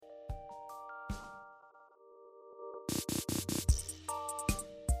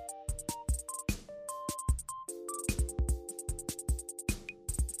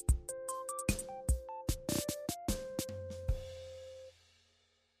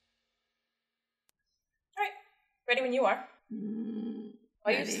ready when you are.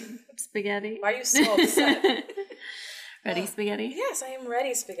 Ready. Spaghetti. Why are you so upset? Ready, spaghetti? Yes, I am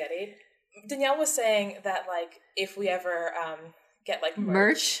ready, spaghetti. Danielle was saying that, like, if we ever get, like,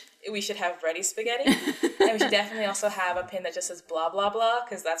 merch, we should have ready spaghetti. And we should definitely also have a pin that just says blah, blah, blah,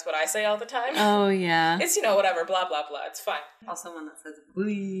 because that's what I say all the time. Oh, yeah. It's, you know, whatever, blah, blah, blah. It's fine. Also one that says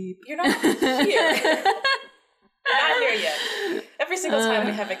bleep. You're not here. You're not here yet. Every single time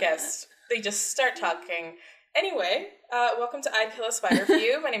we have a guest, they just start talking. Anyway, welcome to I'd Kill a Spider for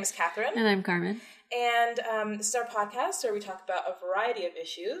You. My name is Catherine. And I'm Carmen. And this is our podcast where we talk about a variety of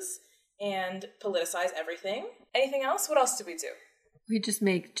issues and politicize everything. Anything else? What else do we do? We just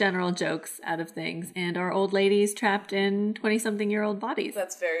make general jokes out of things and are old ladies trapped in 20-something-year-old bodies.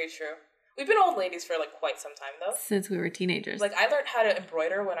 That's very true. We've been old ladies for, like, quite some time, though. Since we were teenagers. Like, I learned how to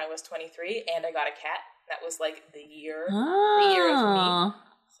embroider when I was 23, and I got a cat. That was, like, the year of me.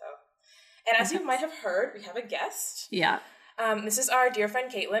 So, and as you might have heard, we have a guest. Yeah. This is our dear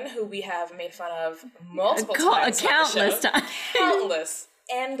friend Caitlin, who we have made fun of multiple times. Countless times. Countless.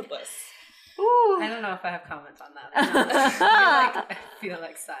 Endless. Ooh. I don't know if I have comments on that. I feel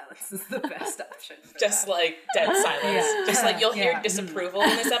like silence is the best option for just that. Like dead silence. Yeah. Just like you'll hear disapproval in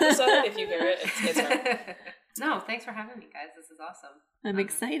this episode. If you hear it, it's her. No, thanks for having me, guys. This is awesome. I'm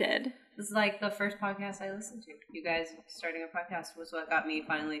excited. This is like the first podcast I listened to. You guys starting a podcast was what got me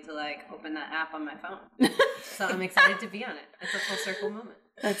finally to like open that app on my phone. So I'm excited to be on it. It's a full circle moment.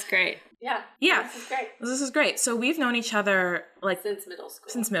 That's great. Yeah. This is great. This is great. So we've known each other like Since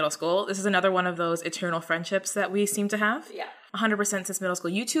middle school. This is another one of those eternal friendships that we seem to have. Yeah. 100% since middle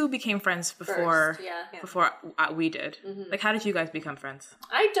school. You two became friends before we did. Mm-hmm. Like, how did you guys become friends?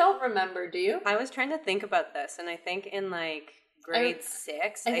 I don't remember, do you? I was trying to think about this, and I think in like grade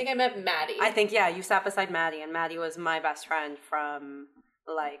 6. I think I met Maddie. I think, yeah, you sat beside Maddie, and Maddie was my best friend from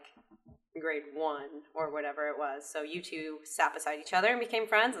like grade 1 or whatever it was. So you two sat beside each other and became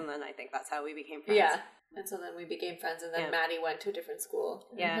friends, and then I think that's how we became friends. Yeah. And so then we became friends, and then Maddie went to a different school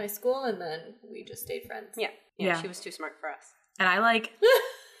in high school, and then we just stayed friends. Yeah, she was too smart for us. And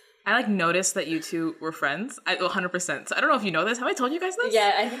I noticed that you two were friends. 100%. So I don't know if you know this. Have I told you guys this?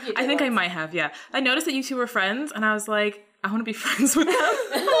 Yeah, I think you did. I think I might have, yeah. I noticed that you two were friends, and I was like, I want to be friends with them.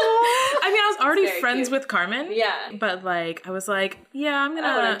 I mean, I was already friends with Carmen. Yeah. But, like, I was like, yeah, I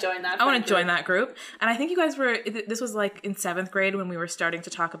want to join that I want to join that group. And I think you guys were, this was, like, in 7th grade when we were starting to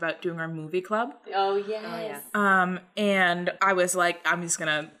talk about doing our movie club. Oh, yes. And I was like, I'm just going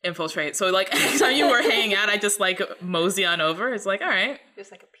to infiltrate. So, like, anytime you were hanging out, I just, like, mosey on over. It's like, all right.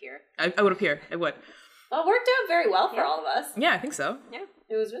 Just like appear. I would appear. I would. Well, it worked out very well for all of us. Yeah, I think so. Yeah.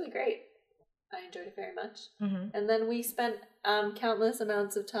 It was really great. I enjoyed it very much. Mm-hmm. And then we spent countless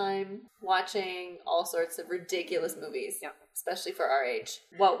amounts of time watching all sorts of ridiculous movies, especially for our age.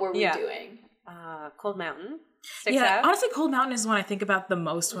 What were we doing? Cold Mountain. Honestly, Cold Mountain is the one I think about the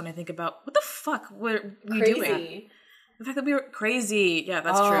most when I think about what the fuck were we doing? The fact that we were crazy. Yeah,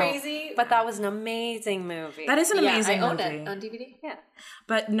 that's true. Crazy. But that was an amazing movie. That is an amazing movie. I own it on DVD. Yeah.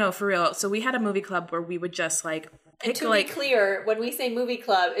 But no, for real. So we had a movie club where we would just like pick, and to be clear, when we say movie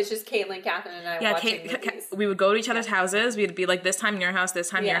club, it's just Caitlin, Catherine, and I watching movies. We would go to each other's houses. We'd be like, this time in your house, this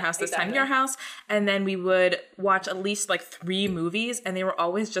time in your house, this time in your house. And then we would watch at least like 3 movies. And they were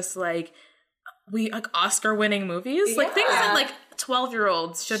always just like, Oscar-winning movies. Like things that like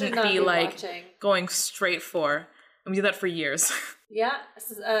 12-year-olds shouldn't be like watching. Going straight for. And we did that for years. Yeah.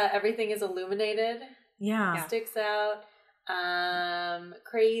 Everything is illuminated. Yeah. Sticks out.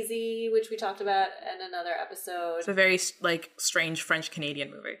 Crazy, which we talked about in another episode. It's a very like strange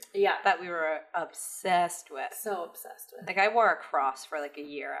French-Canadian movie. Yeah. That we were obsessed with. So obsessed with. Like I wore a cross for like a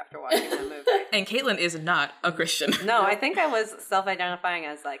year after watching that movie. And Caitlin is not a Christian. No, I think I was self-identifying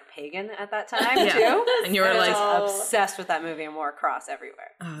as like pagan at that time too. And you were like obsessed with that movie and wore a cross everywhere.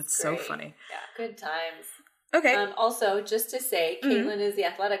 Oh, it's so funny. Yeah. Good times. Okay. Also, just to say, Caitlin is the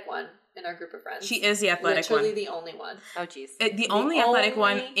athletic one in our group of friends. She is the athletic one. Literally the only one. Oh, jeez. The only athletic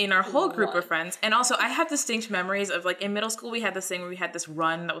one in our whole group of friends. And also, I have distinct memories of, like, in middle school, we had this thing where we had this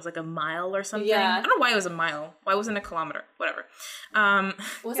run that was, like, a mile or something. Yeah. I don't know why it was a mile. Why wasn't it a kilometer? Whatever.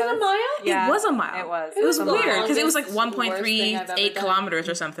 Was it a mile? Yeah, it was a mile. It was. It was weird, because it was, like, 1.38 kilometers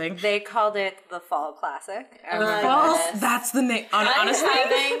or something. They called it the Fall Classic. That's the name. Honestly,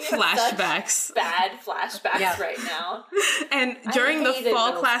 flashbacks. Bad flashbacks right now. And during the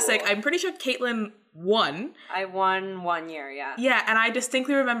Fall Classic, I'm pretty sure Caitlin won. I won 1 year, yeah. Yeah, and I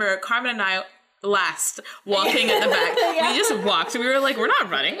distinctly remember Carmen and I last walking at the back. We just walked. We were like, we're not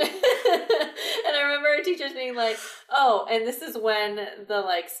running. And I remember our teachers being like, oh, and this is when the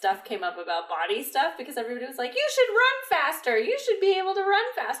like stuff came up about body stuff, because everybody was like, you should run faster. You should be able to run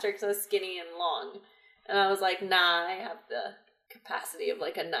faster, because I was skinny and long. And I was like, nah, I have the capacity of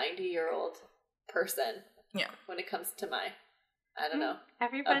like a 90-year-old person. Yeah. When it comes to my, I don't know,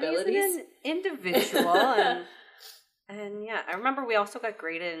 everybody's abilities. an individual. And yeah, I remember we also got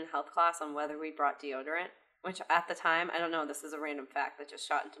graded in health class on whether we brought deodorant, which at the time, I don't know, this is a random fact that just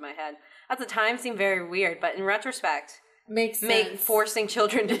shot into my head. At the time seemed very weird, but in retrospect, makes sense. Forcing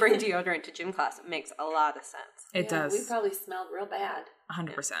children to bring deodorant to gym class makes a lot of sense. It does. We probably smelled real bad.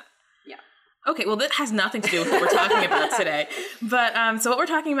 100%. Yeah. Okay, well, that has nothing to do with what we're talking about today. But so what we're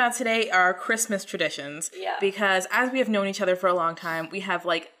talking about today are Christmas traditions. Yeah. Because as we have known each other for a long time, we have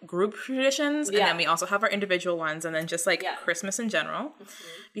like group traditions, and then we also have our individual ones, and then just like Christmas in general. Mm-hmm.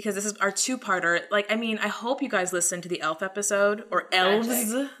 Because this is our two-parter. Like, I mean, I hope you guys listened to the Elf episode, or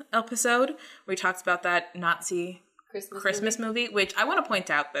Elves episode, where we talked about that Nazi Christmas movie, which I want to point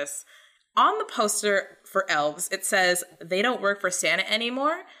out this. On the poster for Elves, it says they don't work for Santa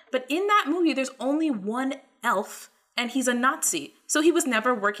anymore. But in that movie, there's only one elf, and he's a Nazi. So he was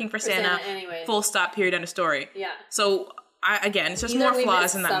never working for Santa anyway. Full stop, period, end of story. Yeah. So, again, it's just Either more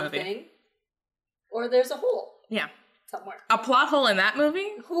flaws in that movie. Or there's a hole. Yeah. Somewhere. A plot hole in that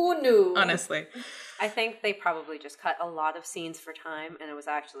movie? Who knew? Honestly. I think they probably just cut a lot of scenes for time, and it was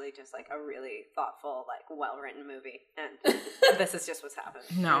actually just like a really thoughtful, like well-written movie. And this is just what's happened.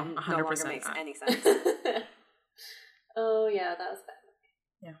 No, 100% no longer makes not. any sense. Oh yeah, that was bad.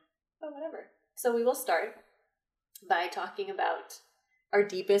 Yeah. Oh, whatever. So we will start by talking about our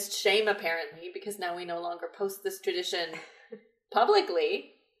deepest shame, apparently, because now we no longer post this tradition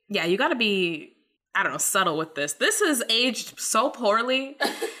publicly. Yeah, you gotta be, I don't know, subtle with this. This is aged so poorly.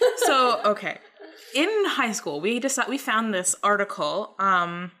 So, okay. In high school, we found this article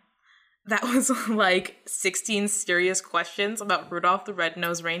that was like 16 serious questions about Rudolph the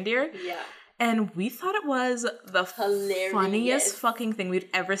Red-Nosed Reindeer. Yeah. And we thought it was the funniest fucking thing we'd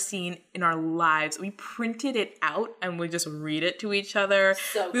ever seen in our lives. We printed it out and we'd just read it to each other.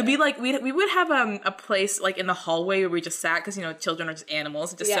 So we'd be like, we would have a place like in the hallway where we just sat, because, you know, children are just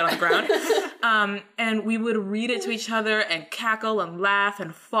animals, just sit on the ground. And we would read it to each other and cackle and laugh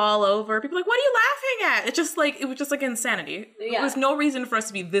and fall over. People were like, what are you laughing at? It was just like insanity. Yeah. There was no reason for us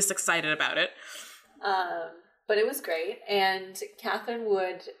to be this excited about it. But it was great, and Catherine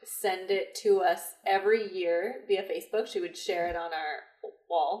would send it to us every year via Facebook. She would share it on our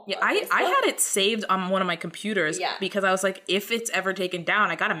wall. Yeah, I had it saved on one of my computers because I was like, if it's ever taken down,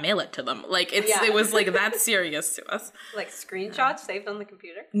 I gotta mail it to them. Like, it was like that serious to us. Like screenshots saved on the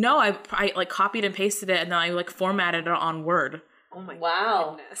computer? No, I like copied and pasted it, and then I like formatted it on Word. Oh my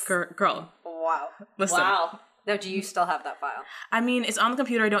goodness. Girl. Wow. Listen. Wow. Now, do you still have that file? I mean, it's on the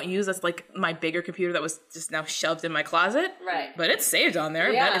computer I don't use. That's like my bigger computer that was just now shelved in my closet. Right. But it's saved on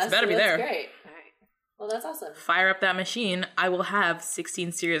there. Yeah, It's better be there. That's great. All right. Well, that's awesome. Fire up that machine. I will have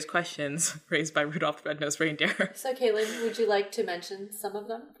 16 serious questions raised by Rudolph the Red-Nosed Reindeer. So, Caitlin, would you like to mention some of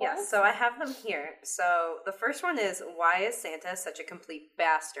them for us? So I have them here. So the first one is, why is Santa such a complete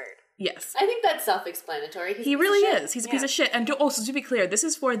bastard? Yes. I think that's self-explanatory. He really is. He's a piece of shit. And also, to be clear, this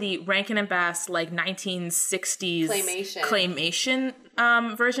is for the Rankin and Bass, like, 1960s claymation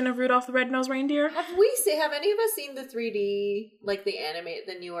version of Rudolph the Red-Nosed Reindeer. Have any of us seen the 3D, like the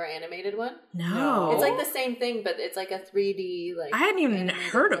newer animated one? No. It's like the same thing, but it's like a 3D, like... I hadn't even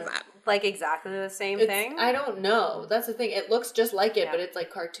heard of that. Like exactly the same thing? I don't know. That's the thing. It looks just like it, but it's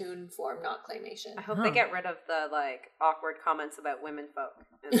like cartoon form, not claymation. I hope they get rid of the, like, awkward comments about women folk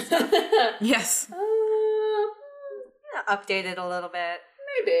and stuff. Yes. Update it a little bit.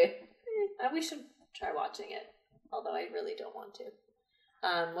 Maybe. We should try watching it, although I really don't want to.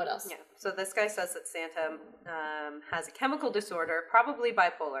 What else? Yeah. So this guy says that Santa has a chemical disorder, probably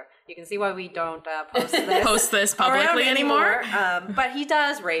bipolar. You can see why we don't post this publicly anymore. But he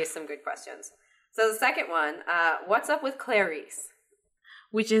does raise some good questions. So the second one, what's up with Clarice?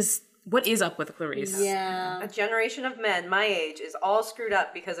 What is up with Clarice? Yeah. A generation of men my age is all screwed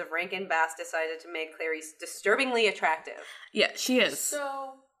up because of Rankin Bass decided to make Clarice disturbingly attractive. Yeah, she is.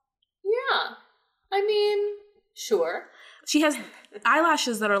 So, yeah. I mean, sure. She has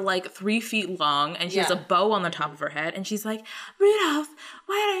eyelashes that are like 3 feet long, and she has a bow on the top of her head, and she's like, Rudolph,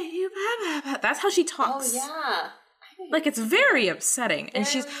 why don't you... Blah, blah, blah. That's how she talks. Oh, yeah. Like, it's very upsetting. And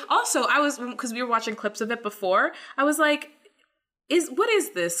she's... Also, because we were watching clips of it before, I was like, what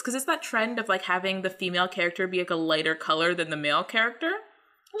is this? Because it's that trend of, like, having the female character be, like, a lighter color than the male character.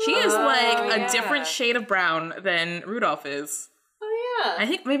 She is, like, a different shade of brown than Rudolph is. Oh, yeah. I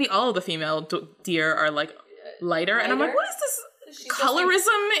think maybe all of the female deer are, like, lighter. And I'm like, what is this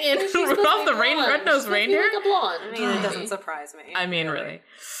colorism in Rudolph the Red-Nosed Reindeer? Like a blonde. I mean, it doesn't surprise me. I mean, really.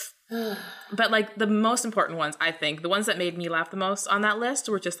 But, like, the most important ones, I think, the ones that made me laugh the most on that list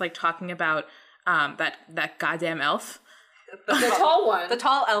were just, like, talking about that goddamn elf. The tall one. The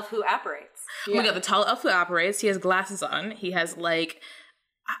tall elf who apparates. Oh my god, the tall elf who operates. He has glasses on. He has like,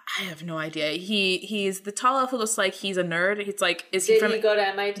 I have no idea. He's the tall elf who looks like he's a nerd. He's like, is he Did he go to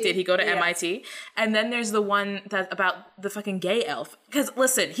MIT? Did he go to MIT? And then there's the one that's about the fucking gay elf. Because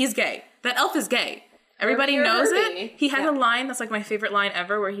listen, he's gay. That elf is gay. Everybody knows it. He has a line that's like my favorite line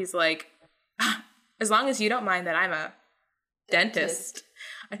ever, where he's like, as long as you don't mind that I'm a dentist.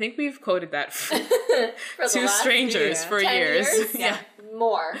 I think we've quoted that to strangers for years. Yeah.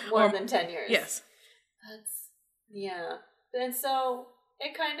 More than 10 years. Yes. And so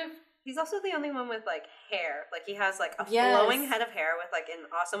it kind of... He's also the only one with, like, hair. Like, he has, like, a flowing head of hair with, like, an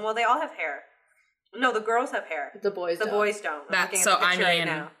awesome... Well, they all have hair. No, the girls have hair. The boys don't. That's so, I mean...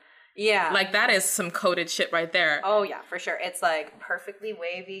 Now. Yeah. Like, that is some coded shit right there. Oh, yeah, for sure. It's, like, perfectly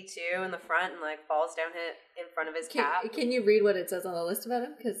wavy, too, in the front, and, like, falls down in front of his cap. Can you read what it says on the list about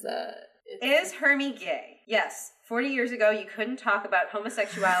him? Because, Is Hermie gay? Yes. 40 years ago, you couldn't talk about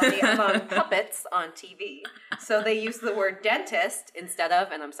homosexuality among puppets on TV. So they used the word dentist instead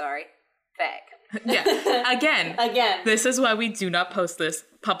of, and I'm sorry, fag. Yeah. Again. This is why we do not post this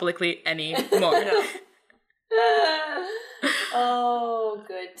publicly anymore. No. Oh,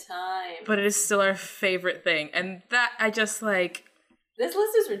 good time. But it is still our favorite thing. And that, I just like... This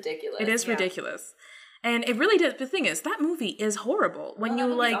list is ridiculous. It is ridiculous. And it really did. The thing is, that movie is horrible. When you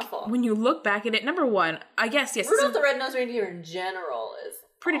when you look back at it, number one, I guess, yes. Rudolph the Red-Nosed Reindeer in general is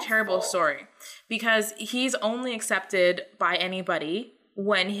pretty terrible story. Because he's only accepted by anybody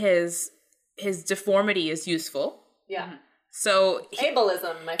when his deformity is useful. Yeah. Mm-hmm. So...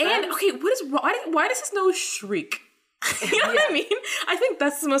 ableism, my friend. And, okay, what is wrong? Why does his nose shriek? You know what I mean? I think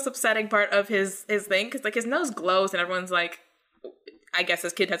that's the most upsetting part of his thing. Because, like, his nose glows and everyone's like... I guess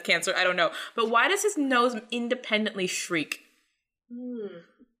his kid has cancer. I don't know. But why does his nose independently shriek?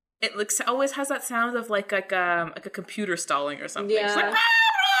 It always has that sound of like a computer stalling or something. Yeah. It's like,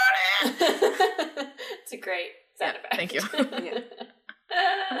 it's a great sound effect. Thank you.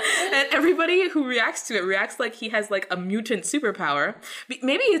 And everybody who reacts to it reacts like he has like a mutant superpower.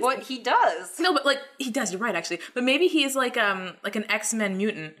 Maybe it's what he does. No, but like he does. You're right, actually. But maybe he is like an X-Men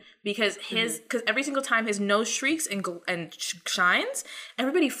mutant because because every single time his nose shrieks and shines,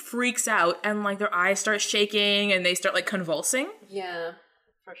 everybody freaks out and like their eyes start shaking and they start like convulsing. Yeah,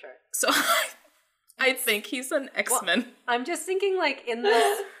 for sure. So I think he's an X-Men. Well, I'm just thinking like in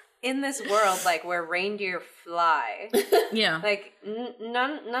this world, like where reindeer fly, like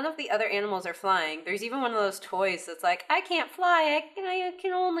none of the other animals are flying. There's even one of those toys that's like, I can't fly, I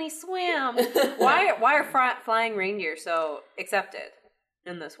can only swim. Why are flying reindeer so accepted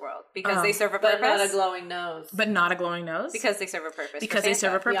in this world? Because they serve a purpose. But not a glowing nose. But not a glowing nose. Because they serve a purpose. Because they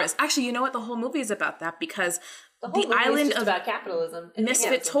serve a purpose. Yeah. Actually, you know what? The whole movie is about that because the island is about capitalism.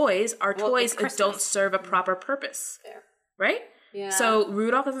 Misfit toys are toys that don't serve a proper purpose. Fair. Right? Yeah. So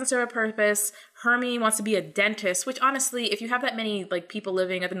Rudolph doesn't serve a purpose. Hermie wants to be a dentist, which honestly, if you have that many like people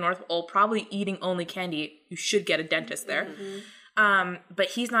living at the North Pole, probably eating only candy, you should get a dentist there. Mm-hmm. But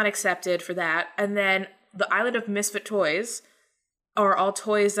he's not accepted for that. And then the island of misfit toys are all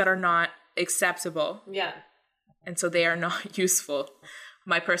toys that are not acceptable. Yeah. And so they are not useful.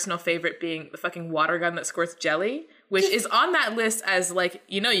 My personal favorite being the fucking water gun that squirts jelly, which is on that list as like,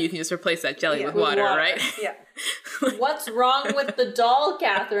 you can just replace that jelly with water, right? Yeah. What's wrong with the doll,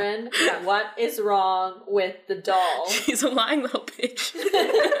 Catherine? Yeah. What is wrong with the doll? She's a lying little bitch.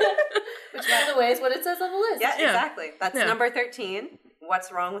 Which, by the way, is what it says on the list. Yeah, exactly. That's number 13.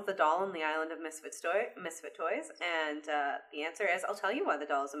 What's wrong with the doll on the island of misfit toys? And the answer is, I'll tell you why the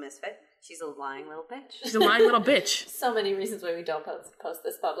doll is a misfit. She's a lying little bitch. She's a lying little bitch. So many reasons why we don't post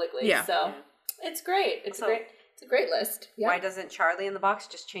this publicly. Yeah. So it's great. It's a great list. Yeah. Why doesn't Charlie in the Box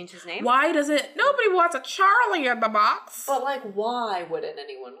just change his name? Why does it? Nobody wants a Charlie in the box. But like, why wouldn't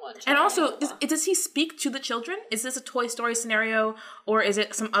anyone want Charlie? And also, does he speak to the children? Is this a Toy Story scenario, or is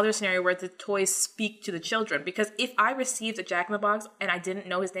it some other scenario where the toys speak to the children? Because if I received a Jack in the Box and I didn't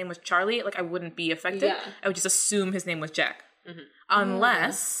know his name was Charlie, like I wouldn't be affected. Yeah. I would just assume his name was Jack,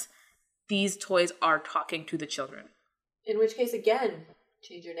 unless these toys are talking to the children. In which case, again,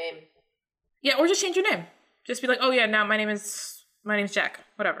 change your name. Yeah, or just change your name. Just be like, oh yeah, now my name's Jack.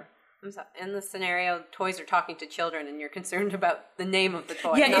 Whatever. In the scenario, toys are talking to children, and you're concerned about the name of the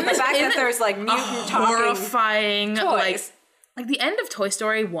toy. Yeah, not the fact that there's like mutant talking horrifying toys. Like the end of Toy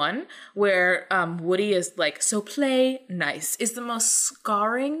Story 1, where Woody is like, so play nice, is the most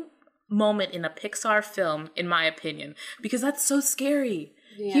scarring moment in a Pixar film, in my opinion, because that's so scary.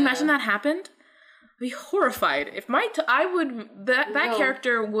 Yeah. Can you imagine that happened? I'd be horrified. If that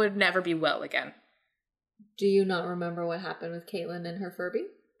character would never be well again. Do you not remember what happened with Caitlin and her Furby?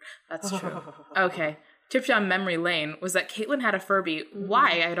 That's true. Okay. Trip down memory lane was that Caitlin had a Furby.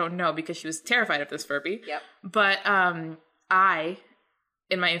 Why? I don't know, because she was terrified of this Furby. Yep. But I,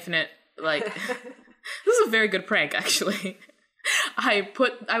 in my infinite, like, this is a very good prank, actually. I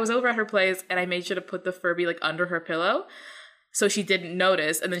was over at her place, and I made sure to put the Furby, like, under her pillow, so she didn't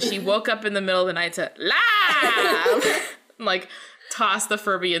notice, and then she woke up in the middle of the night to laugh! Like, toss the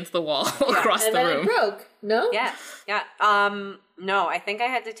Furby into the wall across the room. And then it broke. No? Yeah. No, I think I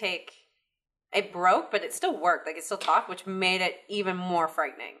had to take... It broke, but it still worked. Like, it still talked, which made it even more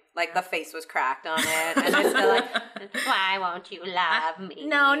frightening. Like, the face was cracked on it, and it's still like, why won't you love me?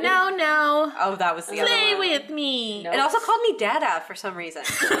 No. Oh, that was the other one. Play with me. It also called me Dada for some reason.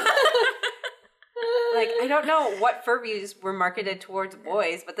 Like, I don't know what Furbies were marketed towards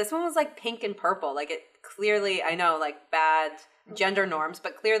boys, but this one was, like, pink and purple. Like, it clearly, I know, like, bad gender norms,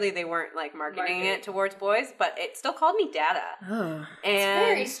 but clearly they weren't, like, marketing it towards boys, but it still called me Dada. Oh. And It's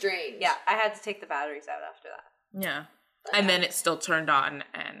very strange. yeah, I had to take the batteries out after that. Yeah. And then it still turned on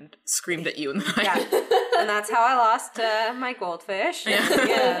and screamed at you in the night. Yeah. And that's how I lost my goldfish.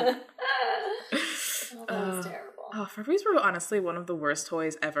 Yeah. Oh, that was terrible. Oh, Furbies were honestly one of the worst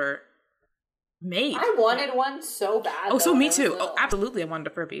toys ever made. I wanted one so bad. Oh, so though, me when I was too. little. Oh, absolutely, I wanted a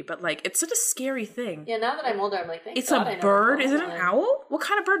Furby, but like, it's such a scary thing. Yeah, now that I'm older, I'm like, thank It's God I a never bird. bought Is it an one. owl? What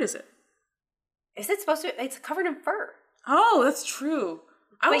kind of bird is it? Is it supposed to? It's covered in fur. Oh, that's true.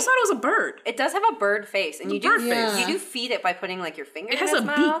 I always Wait. thought it was a bird. It does have a bird face, and you do Bird face. you do feed it by putting like your finger It has in its a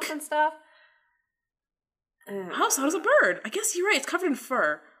mouth beak. and stuff. I also thought it was a bird. I guess you're right. It's covered in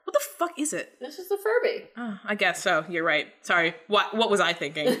fur. What the fuck is it? This is the Furby. Oh, I guess so. You're right. Sorry. What was I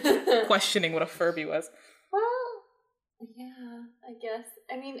thinking? Questioning what a Furby was. Well, yeah, I guess.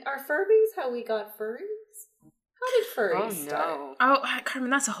 I mean, are Furbies how we got furries? How did furries start? no! Oh,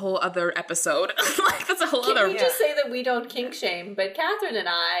 Carmen, that's a whole other episode. Like, that's a whole Can other... we just say that we don't kink shame? But Catherine and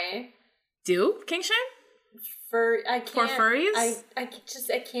I, Do? King shame? I can't. For furries? I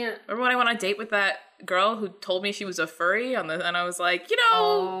can't. Remember when I went on a date with that girl who told me she was a furry and I was like,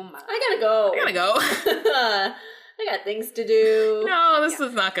 Oh my! I gotta go. I gotta go. I got things to do. No, this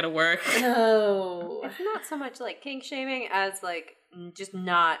is not gonna work. No. It's not so much like kink shaming as like just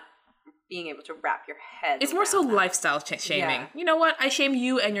not being able to wrap your head. It's more so around that. lifestyle shaming. Yeah. You know what? I shame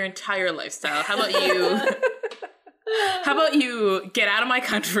you and your entire lifestyle. How about you? How about you get out of my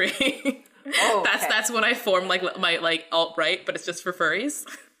country? Oh, okay. That's when I form like my like alt-right, but it's just for furries.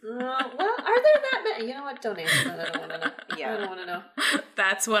 Well, are there that many? You know what? Don't answer that. I don't want to know. Yeah. I don't want to know.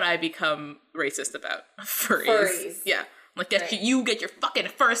 That's what I become racist about. Furries. Furries. Yeah. Like, Right. you get your fucking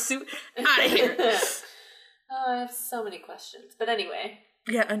fursuit out of here. Oh, I have so many questions. But anyway.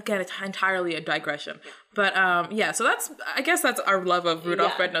 Yeah, again, it's entirely a digression. But yeah, so I guess that's our love of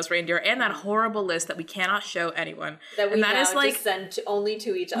Rudolph Yeah. Red-Nosed Reindeer and that horrible list that we cannot show anyone. That we and that now is like just send only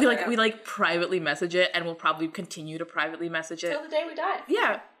to each other. we privately message it, and we'll probably continue to privately message it. Till the day we die.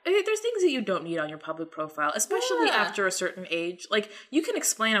 Yeah, there's things that you don't need on your public profile, especially Yeah. after a certain age. Like, you can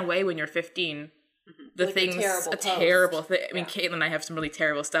explain away when you're 15 the Like a things terrible post. terrible thing. I mean, Caitlin and I have some really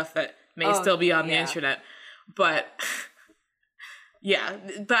terrible stuff that may Oh, still be on the yeah. internet, but yeah,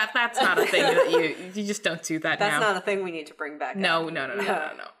 that's not a thing that you just don't do that That's now. not a thing we need to bring back. No.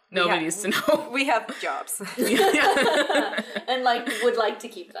 up. Nobody needs to know. We have jobs. And would like to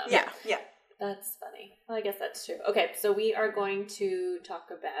keep them. Yeah. That's funny. Well, I guess that's true. Okay, so we are going to talk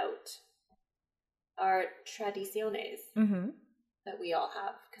about our tradiciones Mm-hmm. that we all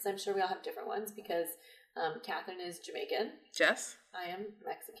have, because I'm sure we all have different ones, because Catherine is Jamaican, Jess? I am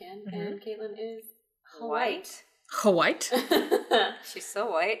Mexican, Mhm. and Caitlin is White. White? She's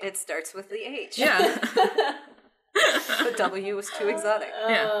so white. It starts with the H. Yeah. The W was too exotic.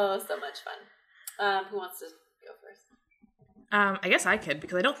 Yeah. Oh, so much fun. Who wants to go first? I guess I could,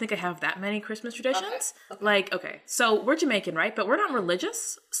 because I don't think I have that many Christmas traditions. Okay. Okay, so we're Jamaican, right? But we're not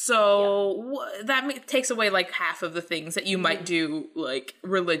religious, so that takes away like half of the things that you might do like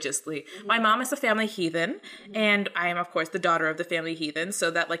religiously. My mom is the family heathen, and I am, of course, the daughter of the family heathen,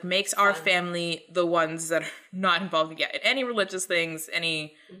 so that like makes our family the ones that are not involved in any religious things,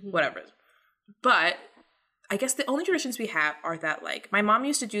 any whatever. But I guess the only traditions we have are that like my mom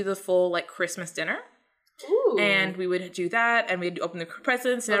used to do the full like Christmas dinner. Ooh. And we would do that, and we'd open the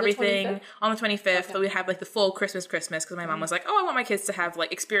presents and On the everything 25th? on the 25th. So we'd have like the full Christmas, because my mom was like, "Oh, I want my kids to have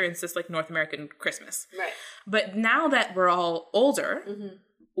like experience this like North American Christmas." Right. But now that we're all older,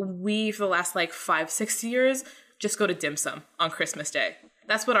 we for the last like 5-6 years just go to dim sum on Christmas Day.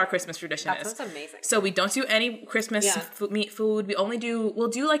 That's what our Christmas tradition That is. sounds amazing. So we don't do any Christmas Yeah. meat food. We'll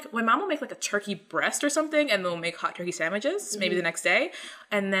do like, my mom will make like a turkey breast or something, and they'll make hot turkey sandwiches maybe the next day.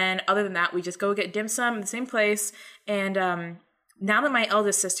 And then other than that, we just go get dim sum in the same place. And now that my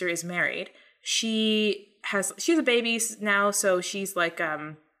eldest sister is married, she's a baby now, so she's like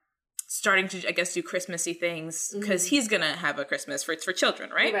starting to, I guess, do Christmassy things because he's gonna have a Christmas for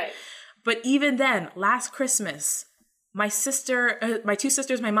children, right? Right. But even then, last Christmas, my two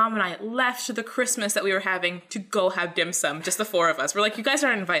sisters, my mom and I left the Christmas that we were having to go have dim sum, just the four of us. We're like, you guys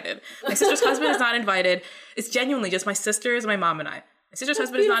aren't invited. My sister's husband is not invited. It's genuinely just my sisters, my mom and I. My sister's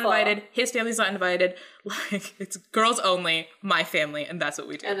husband is not invited. His family's not invited. Like, it's girls only, my family, and that's what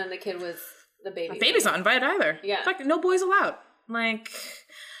we do. And then the kid was the baby. My baby's not invited either. Yeah. In fact, no boys allowed. Like,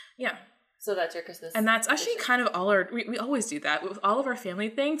 yeah. So that's your Christmas. And that's actually kind of all we always do that. With all of our family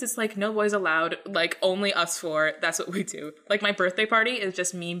things, it's like no boys allowed, like only us four. That's what we do. Like my birthday party is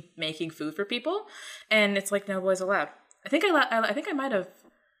just me making food for people. And it's like no boys allowed. I think I might have,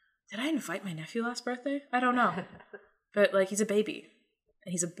 did I invite my nephew last birthday? I don't know. But like he's a baby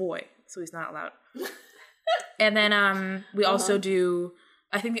and he's a boy, so he's not allowed. And then we also do,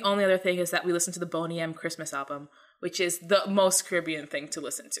 I think the only other thing is that we listen to the Boney M Christmas album, which is the most Caribbean thing to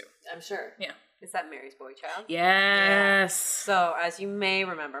listen to. I'm sure. Yeah. Is that Mary's Boy Child? Yes. So, as you may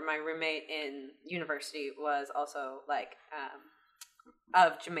remember, my roommate in university was also like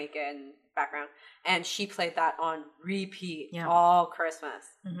of Jamaican background, and she played that on repeat all Christmas.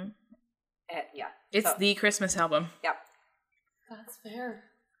 Mm-hmm. It's the Christmas album. Yep. That's fair.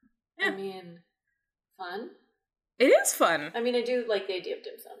 Yeah. I mean, fun. It is fun. I mean, I do like the idea of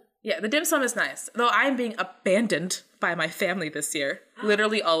dim sum. Yeah, the dim sum is nice. Though I'm being abandoned by my family this year.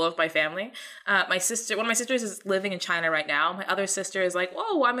 Literally all of my family. One of my sisters is living in China right now. My other sister is like,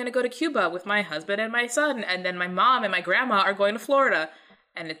 whoa, I'm going to go to Cuba with my husband and my son. And then my mom and my grandma are going to Florida.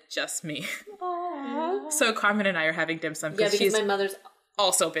 And it's just me. Aww. So Carmen and I are having dim sum because she's my mother's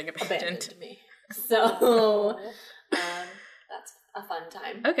also being abandoned. me. So that's a fun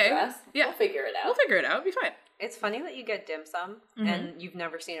time for us. Yeah. We'll figure it out. It'll be fine. It's funny that you get dim sum and you've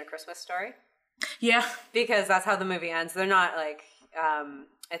never seen A Christmas Story. Yeah. Because that's how the movie ends. They're not like,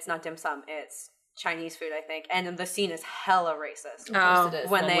 it's not dim sum, it's Chinese food, I think. And the scene is hella racist. Of course it is.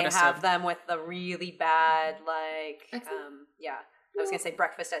 When they have them with the really bad, like, I was going to say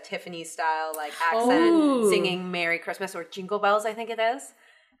breakfast at Tiffany's style, like accent, singing Merry Christmas or Jingle Bells, I think it is.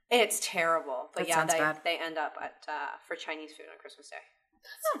 It's terrible. But they end up at for Chinese food on Christmas Day.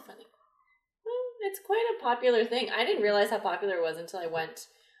 That's so funny. Well, it's quite a popular thing. I didn't realize how popular it was until I went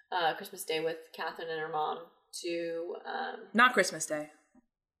Christmas Day with Catherine and her mom to... Not Christmas Day.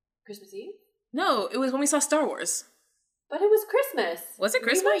 Christmas Eve? No, it was when we saw Star Wars. But it was Christmas. Was it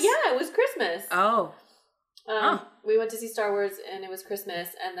Christmas? Yeah, it was Christmas. Oh. We went to see Star Wars and it was Christmas,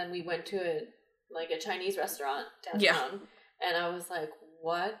 and then we went to a Chinese restaurant downtown. Yeah. And I was like,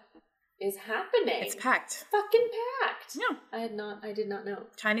 what is happening? It's packed. Fucking packed. Yeah. I did not know.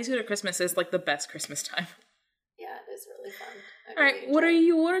 Chinese food at Christmas is like the best Christmas time. Yeah, it is really fun. All right, what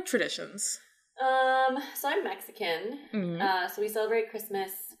are traditions? So I'm Mexican. Mm-hmm. So we celebrate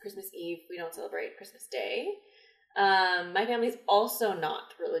Christmas Eve. We don't celebrate Christmas Day. My family's also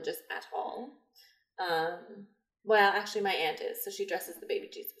not religious at all. Well, actually my aunt is, so she dresses the baby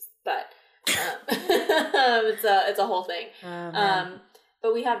Jesus, but it's a whole thing.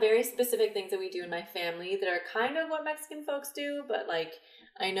 But we have very specific things that we do in my family that are kind of what Mexican folks do, but like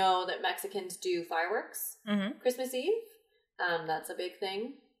I know that Mexicans do fireworks Christmas Eve. That's a big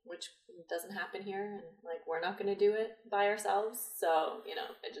thing, which doesn't happen here, and like we're not going to do it by ourselves, so it's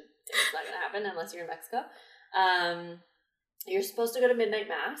not going to happen unless you're in Mexico. You're supposed to go to midnight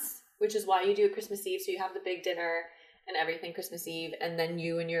mass, which is why you do Christmas Eve, so you have the big dinner and everything Christmas Eve, and then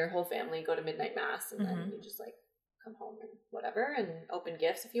you and your whole family go to midnight mass, and then you just like come home and whatever and open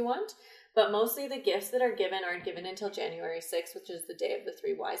gifts if you want. But mostly the gifts that are given aren't given until January 6th, which is the day of the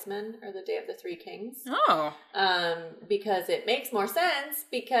three wise men, or the day of the three kings. Oh. Because it makes more sense,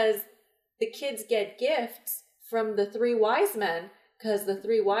 because the kids get gifts from the three wise men, because the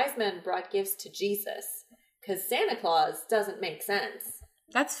three wise men brought gifts to Jesus, because Santa Claus doesn't make sense.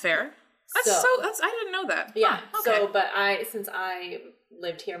 That's fair. I didn't know that. Yeah. Huh, okay. Since I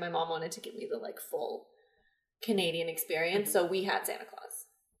lived here, my mom wanted to give me the like full Canadian experience, so we had Santa Claus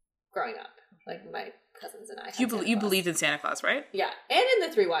growing up. Like my cousins and I had You believed in Santa Claus, right? Yeah, and in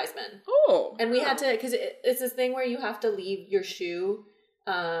the three wise men. Oh. And we had to, because it's this thing where you have to leave your shoe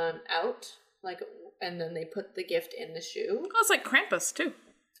out, like, and then they put the gift in the shoe. Oh, it's like Krampus too.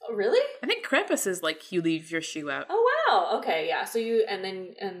 Oh, really? I think Krampus is like you leave your shoe out. Oh wow. Okay, yeah. So you and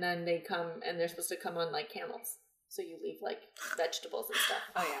then they come, and they're supposed to come on like camels. So you leave like vegetables and stuff.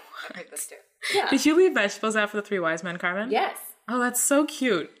 Oh yeah, I heard this too. Yeah. Did you leave vegetables out for the three wise men, Carmen? Yes. Oh, that's so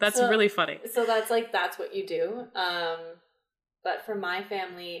cute. That's really funny. So that's what you do. But for my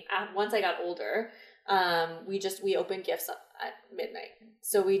family, once I got older, we opened gifts at midnight.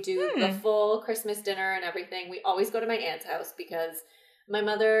 So we do the full Christmas dinner and everything. We always go to my aunt's house because my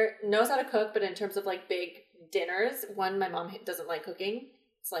mother knows how to cook, but in terms of like big dinners, one, my mom doesn't like cooking.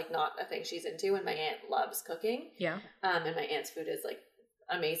 It's like not a thing she's into, and my aunt loves cooking. Yeah. And my aunt's food is like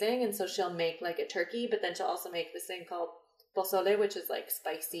amazing, and so she'll make like a turkey, but then she'll also make this thing called pozole, which is like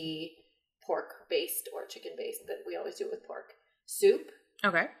spicy pork based or chicken based, but we always do it with pork soup.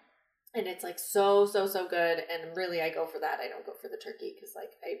 Okay. And it's like so good, and really I go for that. I don't go for the turkey because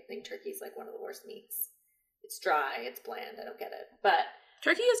like I think turkey's like one of the worst meats. It's dry, it's bland, I don't get it. But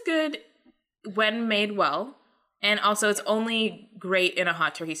turkey is good when made well, and also it's only great in a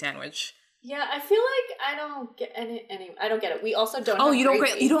hot turkey sandwich. Yeah, I feel like I don't get any I don't get it. We also don't have you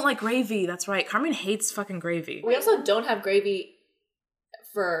gravy. You don't like gravy. That's right. Carmen hates fucking gravy. We also don't have gravy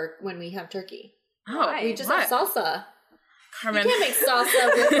for when we have turkey. Oh, we just have salsa. Carmen. You can't make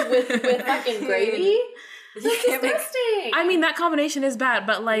salsa with fucking gravy. That's disgusting. I mean, that combination is bad,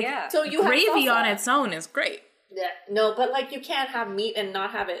 but like, so you gravy on its own is great. Yeah, no, but like you can't have meat and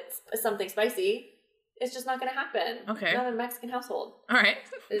not have it something spicy. It's just not going to happen. Okay. Not in a Mexican household. All right.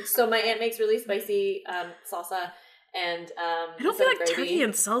 So my aunt makes really spicy salsa and I don't feel like gravy. Turkey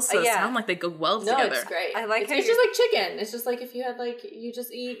and salsa sound like they go well together. No, it's great. I like it's just like chicken. It's just like if you had like you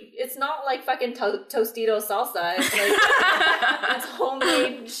just eat. It's not like fucking Tostito salsa. It's like it's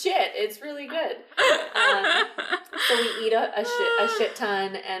homemade shit. It's really good. So we eat a shit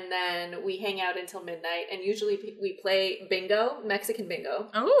ton, and then we hang out until midnight. And usually we play bingo, Mexican bingo,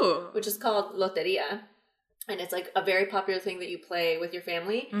 which is called loteria. And it's like a very popular thing that you play with your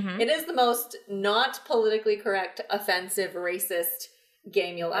family. Mm-hmm. It is the most not politically correct, offensive, racist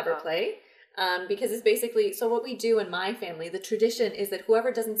game you'll ever play. Because it's basically, so what we do in my family, the tradition is that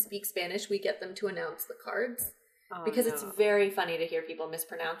whoever doesn't speak Spanish, we get them to announce the cards. Because it's very funny to hear people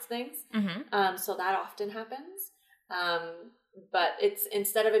mispronounce things. Mm-hmm. So that often happens. But it's,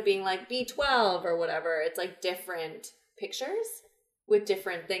 instead of it being like B12 or whatever, it's like different pictures with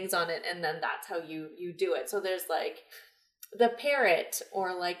different things on it, and then that's how you do it. So there's like the parrot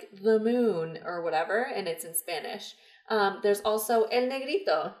or like the moon or whatever, and it's in Spanish. There's also El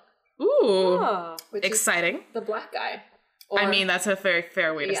Negrito. Ooh, which exciting. Is the black guy. Or, I mean, that's a very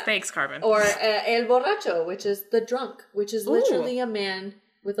fair way to thanks, Carmen. Or El Borracho, which is the drunk, which is literally a man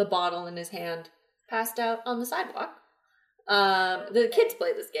with a bottle in his hand, passed out on the sidewalk. The kids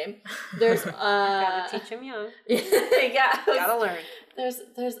play this game. There's gotta teach them young. Gotta learn.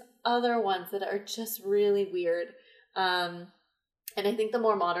 There's other ones that are just really weird. And I think the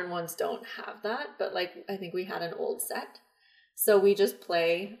more modern ones don't have that, but like I think we had an old set. So we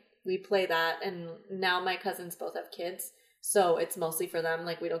play that, and now my cousins both have kids. So it's mostly for them.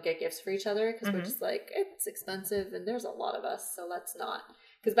 Like we don't get gifts for each other because we're just like, it's expensive and there's a lot of us, so let's not.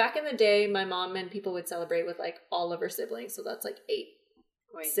 Because back in the day, my mom and people would celebrate with like all of her siblings. So that's like 8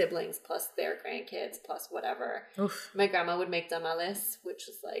 siblings plus their grandkids plus whatever. Oof. My grandma would make tamales, which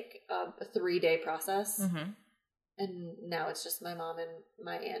is like a 3-day process. Mm-hmm. And now it's just my mom and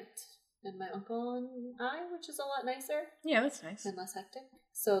my aunt and my uncle and I, which is a lot nicer. Yeah, that's nice. And less hectic.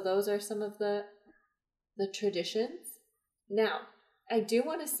 So those are some of the traditions. Now, I do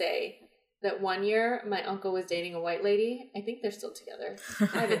want to say that one year my uncle was dating a white lady. I think they're still together.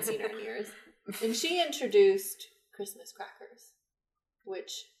 I haven't seen her in years. And she introduced Christmas crackers,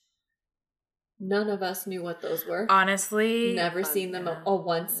 which none of us knew what those were. Honestly. Never seen them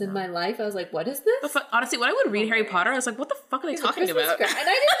once in my life. I was like, what is this? Honestly, when I would read Harry Potter, I was like, what the fuck are they talking about? And I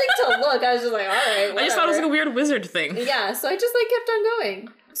didn't think to look. I was just like, all right, whatever. I just thought it was like a weird wizard thing. Yeah, so I just like kept on going.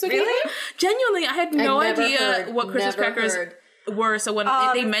 So really? Genuinely, I had no idea what Christmas crackers were. So when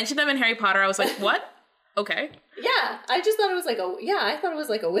they mentioned them in Harry Potter, I was like, what? Okay. Yeah, I just thought it was like I thought it was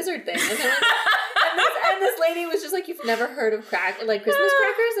like a wizard thing. And then and this lady was just like, you've never heard of Christmas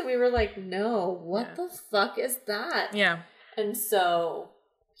crackers? And we were like, no, what the fuck is that? Yeah. And so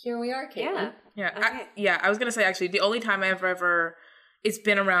here we are, Caitlin. Yeah. I was going to say, actually, the only time I've ever, it's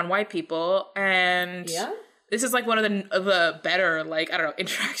been around white people, and this is like one of the better, like, I don't know,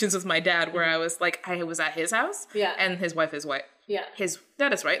 interactions with my dad, where I was at his house, and his wife is white. Yeah.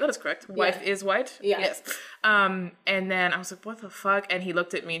 That is right. That is correct. Wife is white. Yeah. Yes. And then I was like, what the fuck? And he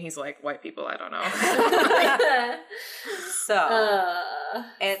looked at me and he's like, white people, I don't know. So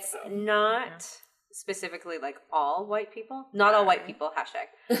it's not specifically like all white people. Not all white people, hashtag.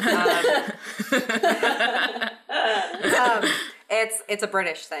 It's a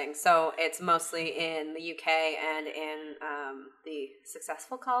British thing, so it's mostly in the UK and in the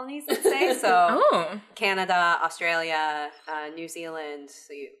successful colonies, let's say. So Canada, Australia, New Zealand.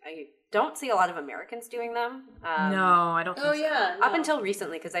 So I don't see a lot of Americans doing them. No, I don't think so. Yeah. Up until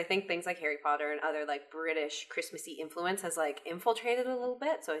recently, because I think things like Harry Potter and other like British Christmassy influence has like infiltrated a little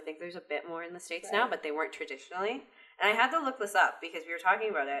bit. So I think there's a bit more in the States now, but they weren't traditionally. And I had to look this up because we were talking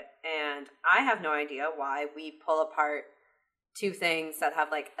about it, and I have no idea why we pull apart two things that have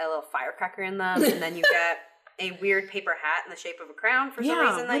like a little firecracker in them, and then you get a weird paper hat in the shape of a crown for some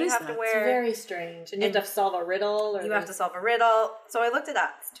reason that you have to wear. It's very strange. And you have to solve a riddle. You have to solve a riddle. So I looked it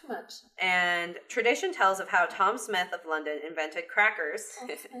up. It's too much. And tradition tells of how Tom Smith of London invented crackers.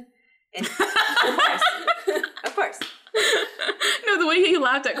 Of course. No, the way he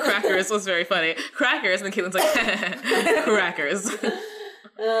laughed at crackers was very funny. Crackers, and then Caitlin's like, crackers.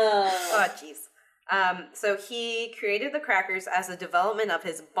 Oh, jeez. So he created the crackers as a development of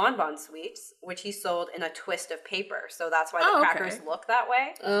his bonbon sweets, which he sold in a twist of paper. So that's why the crackers look that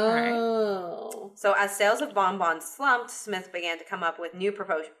way. Oh. So as sales of bonbons slumped, Smith began to come up with new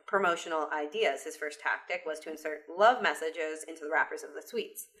promotional ideas. His first tactic was to insert love messages into the wrappers of the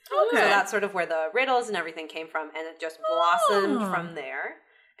sweets. Okay. So that's sort of where the riddles and everything came from, and it just blossomed from there.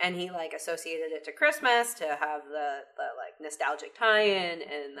 And he like associated it to Christmas to have the like nostalgic tie-in,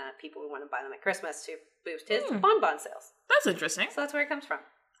 and that people would want to buy them at Christmas to boost his bonbon sales. That's interesting. So that's where it comes from.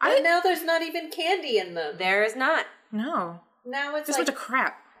 And now there's not even candy in them. There is not. No. Now it's just like a bunch of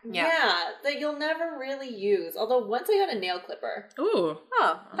crap. Yeah, that you'll never really use. Although once I got a nail clipper. Ooh.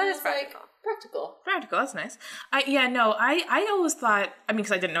 Oh, that is practical. Practical, that's nice. I always thought, I mean,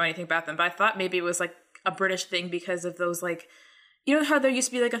 because I didn't know anything about them, but I thought maybe it was like a British thing because of those like, you know how there used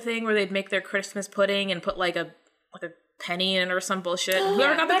to be like a thing where they'd make their Christmas pudding and put like a penny in it or some bullshit?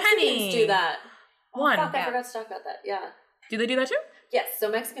 Whoever got the penny? Do that. One. Oh, fuck, I forgot to talk about that. Yeah. Do they do that too? Yes.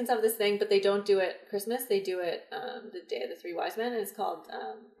 So Mexicans have this thing, but they don't do it Christmas. They do it the Day of the Three Wise Men, and it's called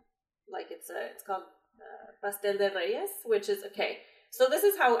it's called Pastel de Reyes, which is okay. So this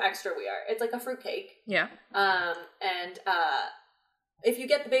is how extra we are. It's like a fruit cake. Yeah. And if you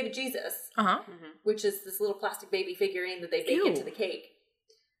get the baby Jesus, which is this little plastic baby figurine that they bake into the cake,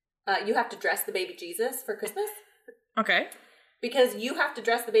 you have to dress the baby Jesus for Christmas. Okay. Because you have to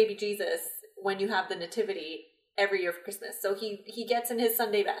dress the baby Jesus when you have the nativity every year for Christmas. So he gets in his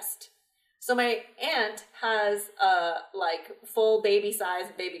Sunday best. So my aunt has a full baby size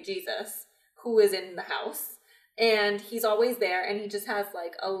baby Jesus who is in the house. And he's always there, and he just has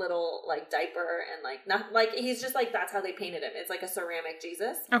like a little diaper and not he's just that's how they painted him. It's like a ceramic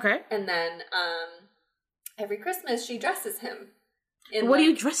Jesus. Okay. And then every Christmas she dresses him. What do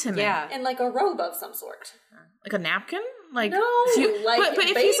you dress him in? In like a robe of some sort. Like a napkin? Like no, but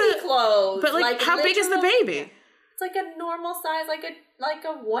if baby he's clothes. But how big is the baby? It's like a normal size, like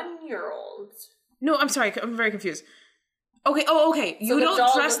a 1-year-old. No, I'm sorry, I'm very confused. Okay, okay. You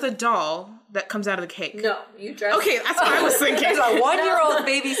don't dress the doll that comes out of the cake. No, you dress. Okay, that's what I was thinking. There's a 1-year-old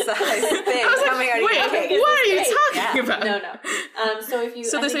baby size thing coming out of your cake. What are you talking about? No. So if you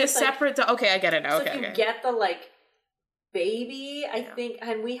there's a separate doll. Okay, I get it now. So if you get the baby, I think,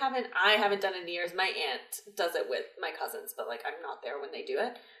 and I haven't done it in years. My aunt does it with my cousins, but I'm not there when they do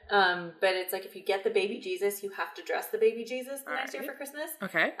it. But it's if you get the baby Jesus, you have to dress the baby Jesus the next year for Christmas.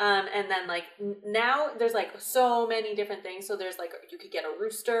 Okay. And then now there's so many different things. So there's you could get a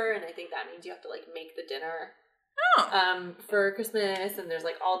rooster, and I think that means you have to make the dinner. For Christmas, and there's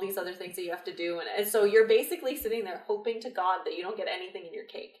all these other things that you have to do, and so you're basically sitting there hoping to God that you don't get anything in your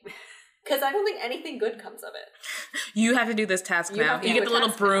cake. Because I don't think anything good comes of it. You have to do this task now. You get the little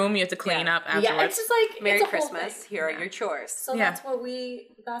broom. You have to clean up afterwards. Yeah, it's just Merry Christmas. Here are your chores. So that's what we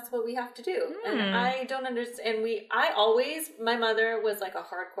have to do. And I don't understand. My mother was a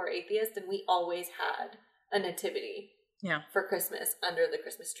hardcore atheist, and we always had a nativity. Yeah. For Christmas under the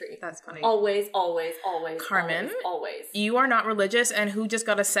Christmas tree. That's funny. Always. Carmen, always. You are not religious, and who just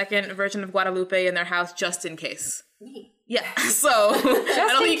got a second Virgin of Guadalupe in their house just in case? Me. Yeah. So I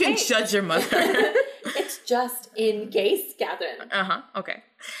don't think you can judge your mother. It's just in case, Catherine. Okay.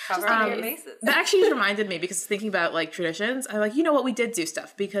 Covering your bases. That actually reminded me, because thinking about traditions, I'm you know what, we did do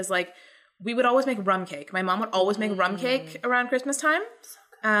stuff, because we would always make rum cake. My mom would always make rum cake around Christmas time.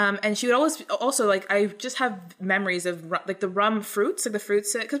 And she would always also I just have memories of the rum fruits, the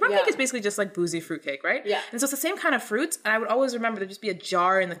fruits, because rum cake is basically just boozy fruit cake, right? Yeah. And so it's the same kind of fruits. And I would always remember there'd just be a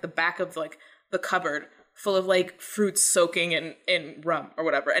jar in the back of the cupboard full of fruits soaking in rum or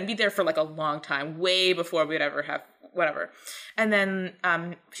whatever, and be there for a long time, way before we'd ever have whatever. And then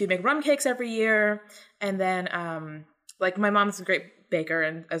she'd make rum cakes every year, and then my mom's a great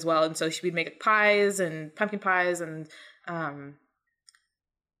baker as well, and so she would make pies and pumpkin pies and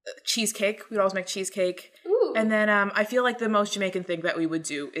cheesecake. We'd always make cheesecake. Ooh. And then I feel like the most Jamaican thing that we would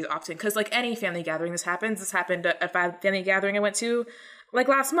do is often, because like any family gathering this happens. This happened at a family gathering I went to like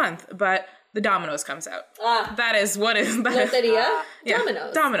last month, but the Domino's comes out. That is what is that? Loteria? Yeah,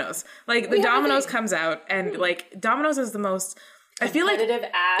 Domino's. Domino's. Like the Domino's comes out, and like Domino's is the most. I feel like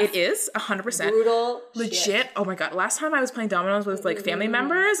ass, it is 100% brutal, legit. shit. Oh my god! Last time I was playing Domino's with like family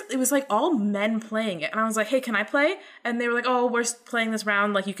members, it was like all men playing it, and I was like, "Hey, can I play?" And they were like, "Oh, we're playing this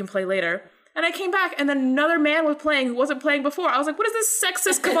round. Like you can play later." And I came back, and then another man was playing who wasn't playing before. I was like, "What is this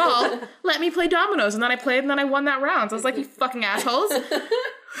sexist cabal? Let me play Domino's." And then I played, and then I won that round. So I was like, "You fucking assholes!"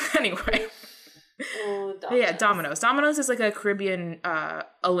 Anyway. Oh, Yeah, Domino's. Domino's is like a Caribbean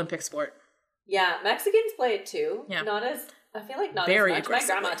Olympic sport. Yeah, Mexicans play it too. Yeah. I feel like not Very as much. My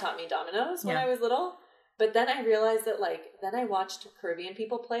aggressively. grandma taught me Domino's when I was little. But then I realized that, like, then I watched Caribbean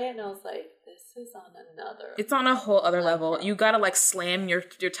people play it, and I was like, this is on another. It's on a whole other level. You gotta like slam your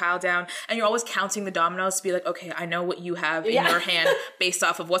tile down, and you're always counting the dominoes to be like, okay, I know what you have in your hand based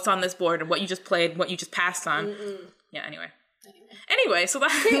off of what's on this board and what you just played, what you just passed on. Yeah. Anyway, so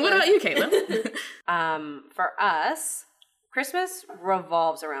that, what about you, Caitlin? For us, Christmas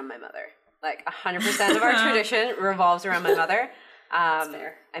revolves around my mother. Like 100% of our tradition revolves around my mother.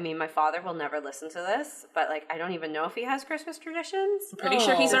 fair. I mean, my father will never listen to this, but like, I don't even know if he has Christmas traditions. Pretty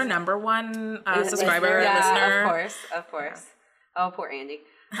sure he's our number one subscriber, Yeah, listener. Of course. Oh, poor Andy.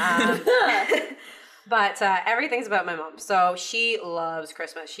 But everything's about my mom. So she loves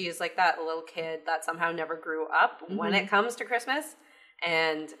Christmas. She is like that little kid that somehow never grew up when it comes to Christmas.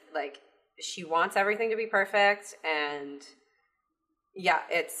 And like, she wants everything to be perfect. And yeah,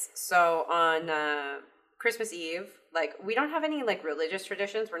 it's so on Christmas Eve, like we don't have any like religious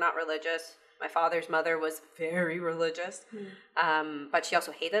traditions. We're not religious. My father's mother was very religious. But she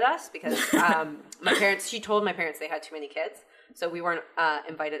also hated us because she told my parents they had too many kids. So we weren't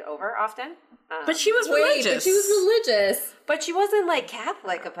invited over often. But she was religious. But she was religious. But she wasn't like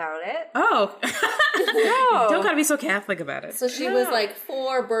Catholic about it. Oh. No. Don't gotta be so Catholic about it. So she was like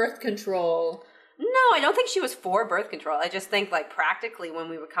for birth control. No, I don't think she was for birth control. I just think like practically when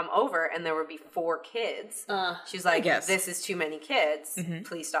we would come over and there would be 4 kids, she's like, this is too many kids.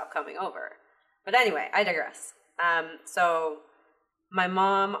 Please stop coming over. But anyway, I digress. So my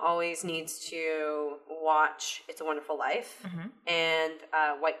mom always needs to watch It's a Wonderful Life and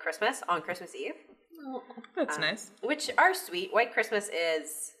White Christmas on Christmas Eve. Oh, that's nice. Which are sweet. White Christmas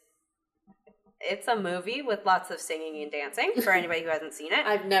it's a movie with lots of singing and dancing for anybody who hasn't seen it.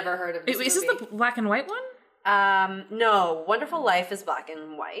 I've never heard of this movie. Is this the black and white one? No. Wonderful Life is black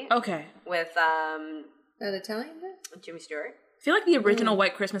and white. Okay. With that Italian guy? Jimmy Stewart. I feel like the original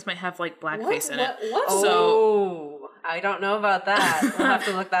White Christmas might have like blackface in it. What? So I don't know about that. We'll have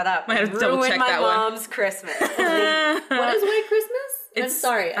to look that up. Might have to double check that one. Ruin my mom's Christmas. What is White Christmas? I'm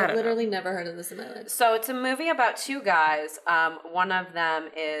sorry, I I've don't literally never heard of this in my life. So it's a movie about 2 guys. One of them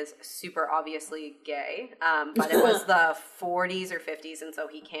is super obviously gay, but it was the 40s or 50s, and so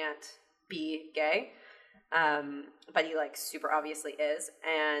he can't be gay. But he like super obviously is,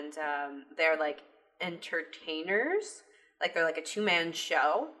 and they're like entertainers. Like they're like a 2-man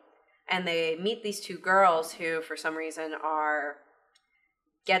show, and they meet these 2 girls who, for some reason, are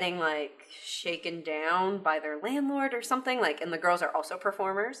getting like shaken down by their landlord or something. Like, and the girls are also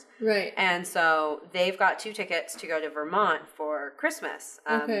performers, Right. and so they've got 2 tickets to go to Vermont for Christmas.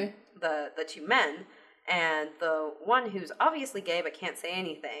 Okay. The 2 men, and the one who's obviously gay but can't say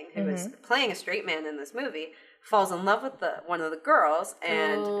anything, who is playing a straight man in this movie, falls in love with one of the girls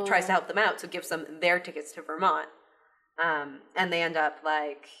and tries to help them out, so gives them their tickets to Vermont. And they end up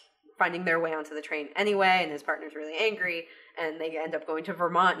like finding their way onto the train anyway, and his partner's really angry, and they end up going to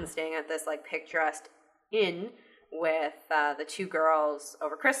Vermont and staying at this like picturesque inn with the 2 girls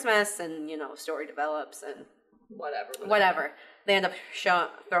over Christmas, and story develops and whatever. They end up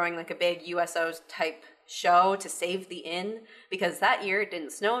throwing like a big USO type show to save the inn, because that year it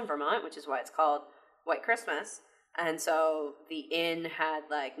didn't snow in Vermont, which is why it's called White Christmas. And so the inn had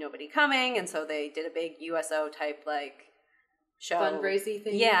like nobody coming, and so they did a big USO type like show, fundraising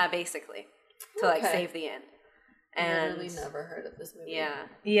thing. Yeah, basically to like save the inn. And I've literally never heard of this movie.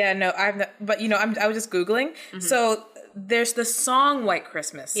 Yeah, no, I've not, but I was just Googling. So there's the song White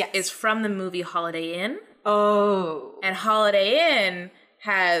Christmas is from the movie Holiday Inn. Oh. And Holiday Inn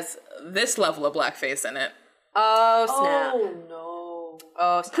has this level of blackface in it. Oh, snap. Oh, no.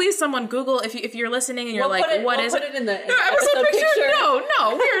 Oh, snap. Please, someone Google if you're listening and you're We'll what is put it? it in the Episode picture?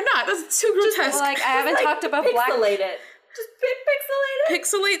 No, we are not. That's too grotesque. Like, I haven't talked about pixelate it. Just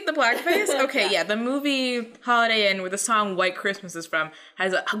Pixelate the blackface? Okay, yeah. The movie Holiday Inn, where the song White Christmas is from,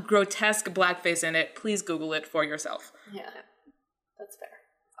 has a grotesque blackface in it. Please Google it for yourself. Yeah. That's fair.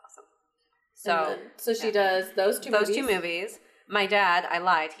 Awesome. So she does those two movies. My dad, I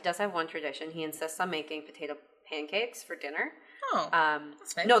lied. He does have one tradition. He insists on making potato pancakes for dinner. Oh,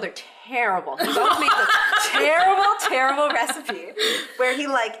 that's nice. No, they're terrible. He's always made this terrible recipe where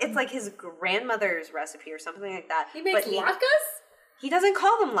it's like his grandmother's recipe or something like that. He makes latkes? He doesn't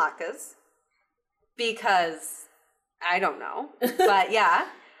call them latkes because I don't know, but yeah.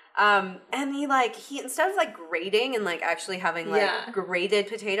 And he instead of grating and actually having grated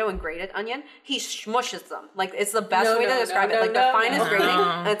potato and grated onion, he smushes them. It's the best way to describe it. The finest grating,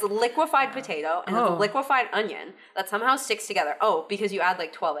 and it's liquefied potato and it's liquefied onion that somehow sticks together. Oh, because you add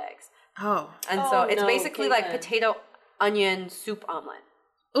 12 eggs. Oh. And so it's basically potato onion soup omelet.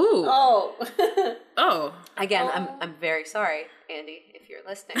 Ooh. Oh. Oh. Again, I'm very sorry, Andy, if you're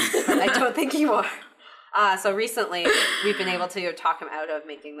listening, but I don't think you are. So recently, we've been able to talk him out of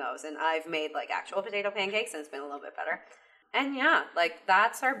making those, and I've made actual potato pancakes, and it's been a little bit better. And yeah,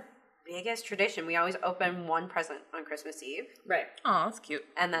 that's our biggest tradition. We always open one present on Christmas Eve. Right. Oh, that's cute.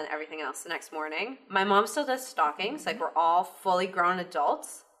 And then everything else the next morning. My mom still does stockings. We're all fully grown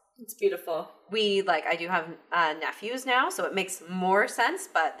adults. It's beautiful. I do have nephews now, so it makes more sense,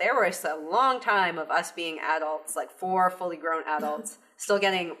 but there was a long time of us being adults, 4 fully grown adults, still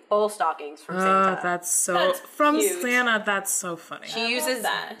getting full stockings from Santa. That's cute. Santa, that's so funny. She uses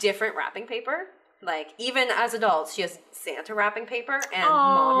different wrapping paper. Even as adults, she has Santa wrapping paper and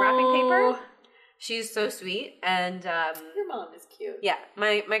mom wrapping paper. She's so sweet, and your mom is cute. Yeah,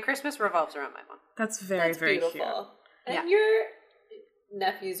 my Christmas revolves around my mom. That's very, very beautiful. cute. And your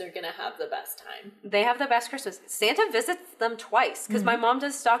nephews are gonna have the best time. They have the best Christmas. Santa visits them twice because my mom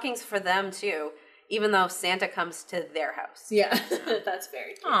does stockings for them too, even though Santa comes to their house. Yeah, that's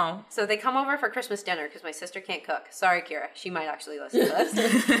very cute. Oh. So they come over for Christmas dinner because my sister can't cook. Sorry, Kira. She might actually listen to this.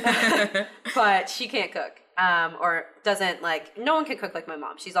 But she can't cook. Or doesn't no one can cook like my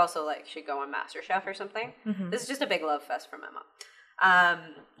mom. She's also should go on MasterChef or something. Mm-hmm. This is just a big love fest for my mom.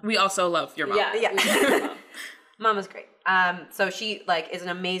 We also love your mom. Yeah. Mama's great. So she is an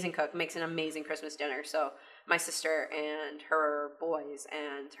amazing cook, makes an amazing Christmas dinner. So my sister and her boys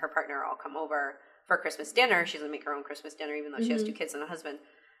and her partner all come over for Christmas dinner. She's gonna make her own Christmas dinner, even though she has 2 kids and a husband.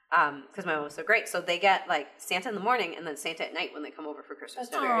 Because my mom was so great. So they get Santa in the morning and then Santa at night when they come over for Christmas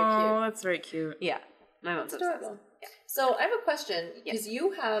dinner. Very cute. Oh, that's very cute. Yeah, my mom's obsessed. Yeah. So I have a question because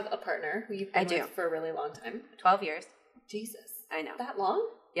you have a partner who you've been with for a really long time. 12 years. Jesus, I know. That long?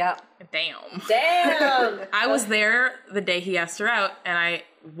 Yeah. Damn. I was there the day he asked her out, and I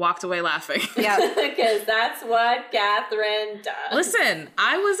walked away laughing. Yeah. Because that's what Catherine does. Listen,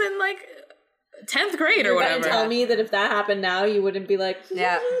 I was in 10th grade or whatever. You're gonna tell me that if that happened now, you wouldn't be like,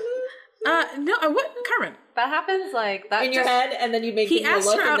 yeah. No, I wouldn't, Carmen. That happens that in your head, and then you make he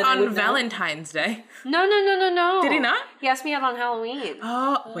asked her out on Valentine's Day. No. Did he not? He asked me out on Halloween.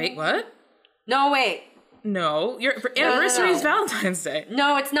 Oh, wait, what? No, wait. No, your anniversary is Valentine's Day.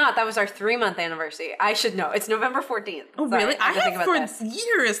 No, it's not. That was our 3-month anniversary. I should know. It's November 14th. Oh, Sorry, really? I have have for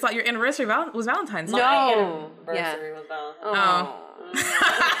years thought your anniversary was Valentine's Day. No. My anniversary was Valentine's. Oh.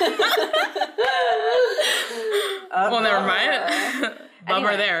 Well, never mind.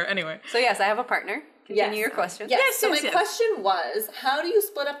 Bummer there. Anyway. So yes, I have a partner. Continue your question. Yes. So my question was, how do you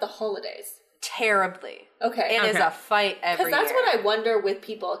split up the holidays? Terribly. Okay. It is a fight every year. Because that's what I wonder with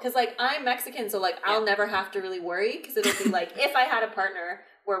people. Because I'm Mexican, so I'll never have to really worry. Because it'll be if I had a partner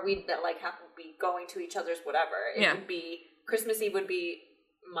where we'd have to be going to each other's whatever, it would be Christmas Eve would be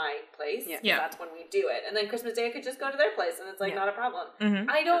my place. Yeah. That's when we do it. And then Christmas Day I could just go to their place and it's not a problem.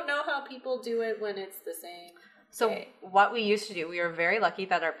 Mm-hmm. I don't know how people do it when it's the same. So day. what we used to do, we were very lucky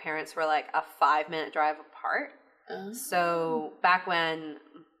that our parents were a 5-minute drive apart. Oh. So back when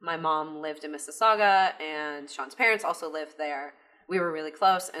my mom lived in Mississauga and Sean's parents also lived there, we were really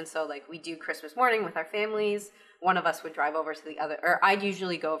close. And so we do Christmas morning with our families. One of us would drive over to the other, or I'd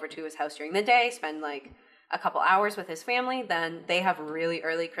usually go over to his house during the day, spend a couple hours with his family. Then they have really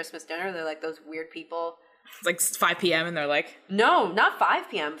early Christmas dinner. They're those weird people. It's 5 p.m. and they're like... No, not 5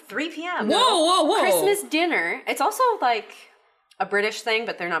 p.m. 3 p.m. Whoa. Christmas dinner. It's also a British thing,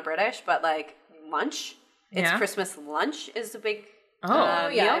 but they're not British. But lunch. It's Christmas lunch is the big meal.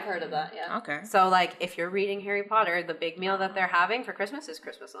 I've heard of that, yeah. Okay. So if you're reading Harry Potter, the big meal that they're having for Christmas is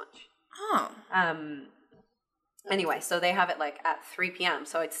Christmas lunch. Oh. Anyway, so they have it at 3 p.m.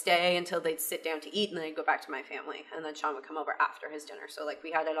 So I'd stay until they'd sit down to eat, and then I'd go back to my family. And then Sean would come over after his dinner. So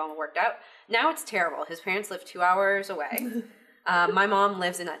we had it all worked out. Now it's terrible. His parents live 2 hours away. My mom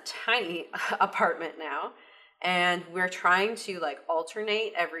lives in a tiny apartment now. And we're trying to like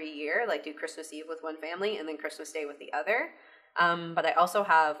alternate every year, like do Christmas Eve with one family and then Christmas Day with the other. But I also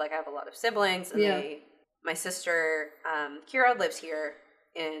have I have a lot of siblings, and my sister Kira lives here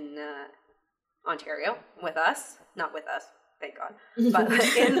in Ontario with us, not with us, thank God, but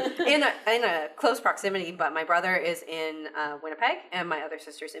in a close proximity. But my brother is in Winnipeg, and my other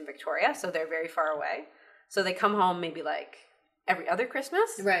sister's in Victoria, so they're very far away. So they come home maybe like every other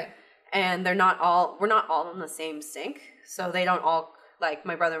Christmas, right? And we're not all in the same sync, so they don't all, like,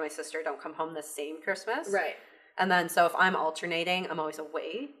 my brother and my sister don't come home the same Christmas. Right. And then, so if I'm alternating, I'm always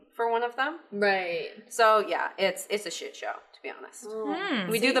away for one of them. Right. So, yeah, it's a shit show, to be honest.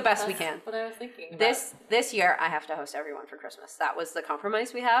 We do the best we can. What I was thinking about. This year, I have to host everyone for Christmas. That was the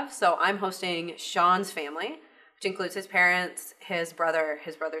compromise we have. So I'm hosting Sean's family, which includes his parents, his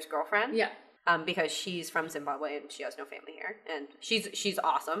brother's girlfriend. Yeah. Because she's from Zimbabwe and she has no family here, and she's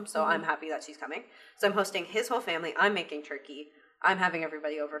awesome, so I'm happy that she's coming. So I'm hosting his whole family. I'm making turkey. I'm having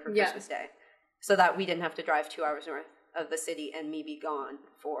everybody over for Christmas Day, so that we didn't have to drive 2 hours north of the city and me be gone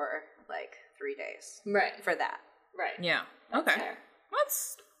for like 3 days. Right. For that. Right. Yeah. Okay.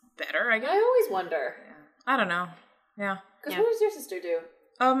 That's better, I guess. I always wonder. Yeah. I don't know. Yeah. Because what does your sister do?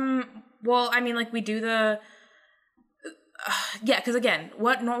 Well, I mean, like, we do the... because again,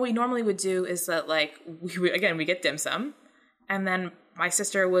 what we normally would do is that, like, we get dim sum, and then my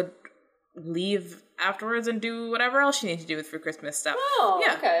sister would leave afterwards and do whatever else she needed to do for Christmas stuff. Oh,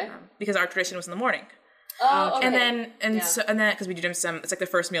 yeah, okay. Because our tradition was in the morning. Oh, okay. And then because we do dim sum, it's like the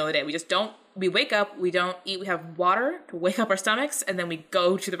first meal of the day. We wake up, we don't eat, we have water to wake up our stomachs, and then we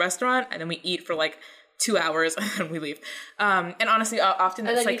go to the restaurant, and then we eat for like 2 hours, and then we leave. And honestly, often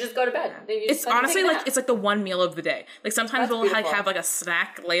and it's then like you just go to bed. It's honestly like it's like the one meal of the day. Like sometimes we'll have like a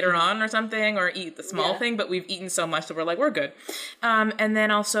snack later on or something, or eat the small thing. But we've eaten so much that we're like, we're good. And then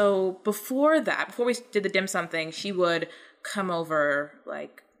also before we did the dim sum thing, she would come over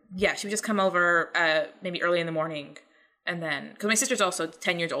she would just come over maybe early in the morning. And then, because my sister's also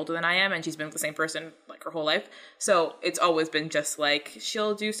 10 years older than I am, and she's been with the same person like her whole life. So it's always been just like,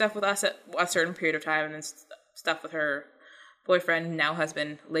 she'll do stuff with us at a certain period of time, and then stuff with her boyfriend, now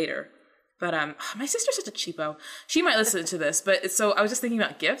husband, later. But my sister's such a cheapo. She might listen to this, but so I was just thinking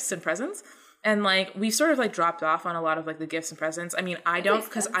about gifts and presents. And like, we've sort of like dropped off on a lot of like the gifts and presents. I mean, I don't,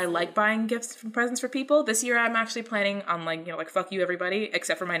 because I like buying gifts and presents for people. This year I'm actually planning on like, like, fuck you everybody,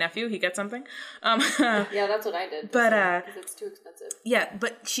 except for my nephew. He gets something. Yeah, that's what I did. But because it's too expensive. Yeah,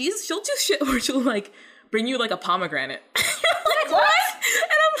 but she'll do shit where she'll like bring you like a pomegranate. You're like, what?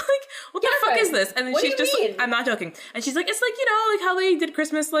 And I'm like, what the fuck is this? And then she's just like, I'm not joking. And she's like, it's like, like how they did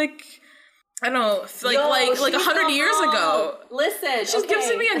Christmas like, I don't know, like 100 years ago. Listen, she's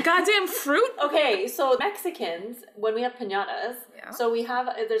giving me a goddamn fruit. Okay, so Mexicans, when we have piñatas, so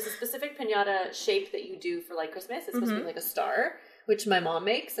there's a specific piñata shape that you do for like Christmas. It's supposed to be like a star, which my mom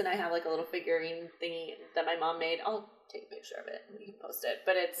makes, and I have like a little figurine thingy that my mom made. I'll take a picture of it and we can post it.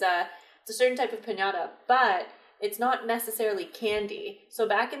 But it's a certain type of piñata, but it's not necessarily candy. So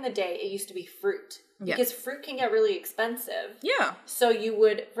back in the day, it used to be fruit. Yeah. Because fruit can get really expensive. Yeah. So you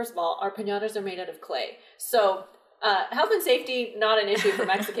would, first of all, our piñatas are made out of clay. So health and safety, not an issue for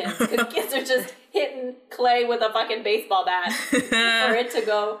Mexicans. Because kids are just hitting clay with a fucking baseball bat for it to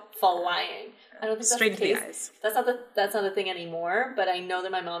go flying. I don't think that's straight the case. To the eyes. That's not a thing anymore, but I know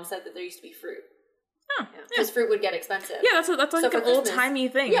that my mom said that there used to be fruit. Oh, because fruit would get expensive. Yeah, that's like an old-timey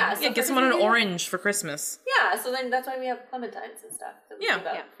thing. Yeah, get someone an orange for Christmas. Yeah, so then that's why we have clementines and stuff that we give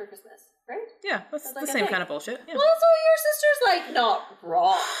out for Christmas, right? Yeah, that's the same kind of bullshit. Yeah. Well, so your sister's like not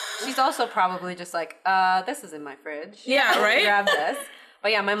wrong. She's also probably just like, this is in my fridge. Yeah, right? Grab this.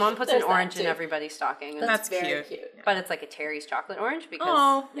 But yeah, my mom puts an orange in everybody's stocking. And that's very cute. But it's like a Terry's chocolate orange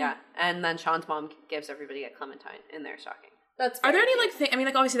because, and then Sean's mom gives everybody a clementine in their stocking. Are there any like I mean,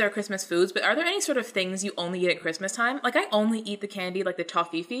 like obviously there are Christmas foods, but are there any sort of things you only eat at Christmas time? Like I only eat the candy, like the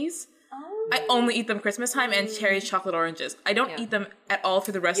toffees. Oh. I only eat them Christmas time and Terry's chocolate oranges. I don't eat them at all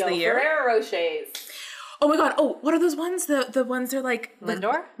for the rest of the year. Ferrero Rochers. Oh my god! Oh, what are those ones? The ones they're like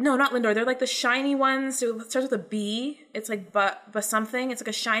Lindor? No, not Lindor. They're like the shiny ones. It starts with a B. It's like but something. It's like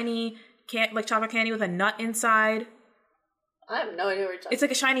a shiny like chocolate candy with a nut inside. I have no idea what you're talking about. It's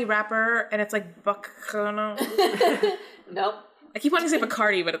like a shiny wrapper, and it's like Nope. I keep wanting to say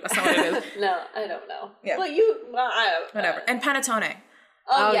Bacardi, but that's not what it is. No, I don't know. Yeah. Well, whatever. And panettone.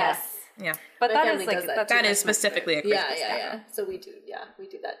 Oh yes. Yeah. But My that is like that is specifically a Christmas. Yeah. So we do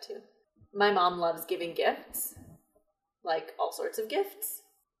that too. My mom loves giving gifts, like all sorts of gifts.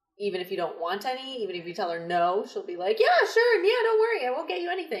 Even if you don't want any, even if you tell her no, she'll be like, yeah, sure, yeah, don't worry, I won't get you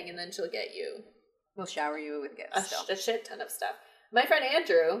anything, and then she'll get you. We'll shower you with gifts. A shit ton of stuff. My friend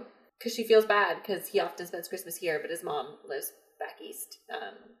Andrew because she feels bad because he often spends Christmas here, but his mom lives back east.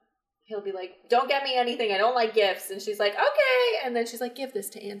 He'll be like, don't get me anything. I don't like gifts. And she's like, okay. And then she's like, give this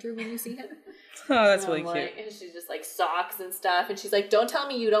to Andrew when you see him. Oh, that's really cute. Like, and she's just like socks and stuff. And she's like, don't tell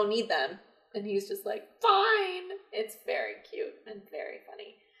me you don't need them. And he's just like, fine. It's very cute and very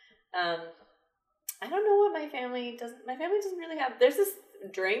funny. I don't know what my family doesn't really have. There's this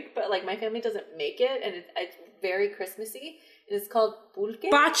drink, but like my family doesn't make it. And it's very Christmassy. And it's called pulque.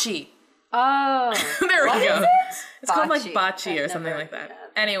 Bachi. Oh. There we go. It's called like Bachi. bachi or something like that.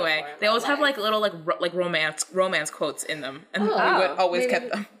 Anyway, they always have like little like romance quotes in them, and we would always get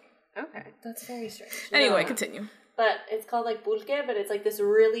them. Okay. That's very strange. Anyway, continue. But it's called like pulque, but it's like this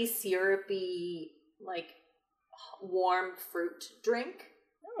really syrupy, like warm fruit drink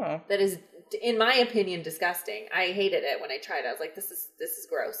that is, in my opinion, disgusting. I hated it when I tried it. I was like, this is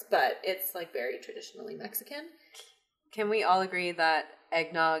gross, but it's like very traditionally Mexican. Can we all agree that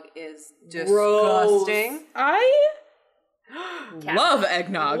eggnog is disgusting? I love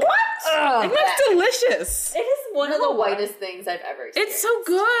eggnog. What? Eggnog's delicious. It is one of the whitest things I've ever experienced. It's so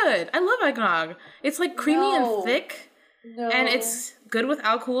good. I love eggnog. It's like creamy and thick, and it's good with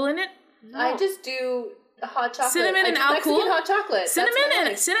alcohol in it. I just do hot chocolate. Cinnamon and Mexican alcohol. hot chocolate.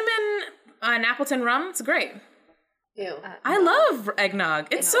 Cinnamon and Appleton rum. It's great. Ew. I love eggnog.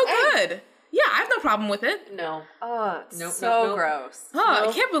 It's so good. Yeah, I have no problem with it. No. Oh, it's Nope, so nope. gross. Oh,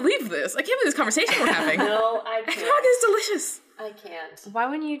 I can't believe this. I can't believe this conversation we're having. No, I can't. Eggnog is delicious. I can't. Why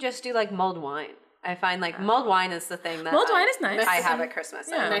wouldn't you just do like mulled wine? I find like mulled wine is the thing that Mulled wine is nice. I have at Christmas.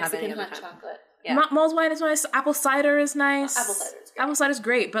 I don't have any Mexican other hot time. chocolate. Yeah. Mulled wine is nice. Apple cider is nice. Apple cider is great. Apple cider is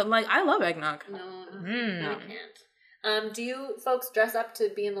great, but like I love eggnog. No, I can't. Do you folks dress up to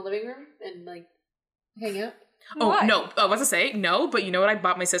be in the living room and like hang out? Oh, Why? no. I was to say no, but you know what I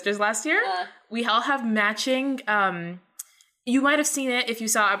bought my sisters last year? We all have matching, you might have seen it if you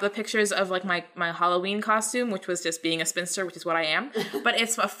saw the pictures of like my Halloween costume, which was just being a spinster, which is what I am. But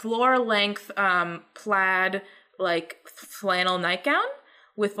it's a floor-length plaid, like flannel nightgown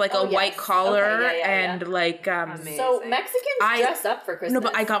with like a white collar and like... So Mexicans dress up for Christmas. No,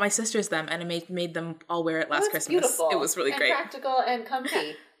 but I got my sisters them and I made them all wear it last Christmas. Beautiful. It was really great. Practical and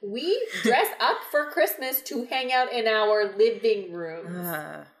comfy. We dress up for Christmas to hang out in our living rooms.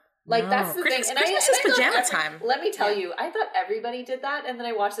 That's the thing. And Christmas is pajama time. Let me tell you, I thought everybody did that, and then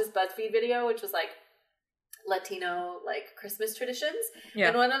I watched this BuzzFeed video, which was like Latino like Christmas traditions. Yeah.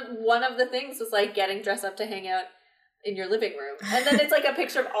 And one of the things was like getting dressed up to hang out in your living room, and then it's like a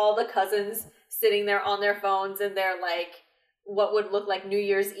picture of all the cousins sitting there on their phones in their like what would look like New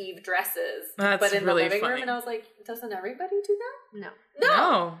Year's Eve dresses, but in really the living funny. room. And I was like, doesn't everybody do that?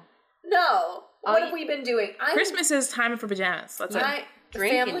 No. What have we been doing? Christmas is time for pajamas. That's it.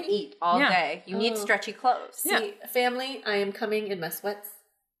 Drink and eat all day. You need stretchy clothes. See, family, I am coming in my sweats.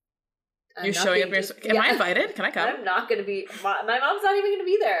 You're showing up in your sweats. Am I invited? Can I come? I'm not going to be. My mom's not even going to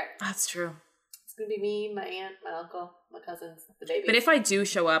be there. That's true. It's going to be me, my aunt, my uncle, my cousins, the baby. But if I do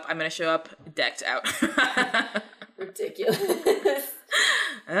show up, I'm going to show up decked out. Ridiculous.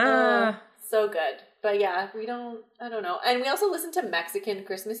 So good. But yeah, I don't know. And we also listen to Mexican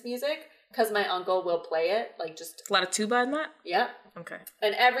Christmas music because my uncle will play it. Like just a lot of tuba in that? Yeah. Okay.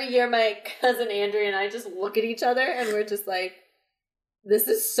 And every year my cousin Andrea and I just look at each other and we're just like, this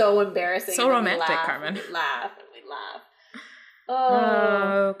is so embarrassing. So romantic, Carmen. We laugh.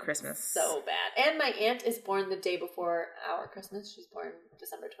 Oh, Christmas. So bad. And my aunt is born the day before our Christmas. She's born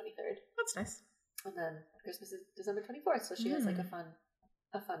December 23rd. That's nice. And then Christmas is December 24th, so she has like a fun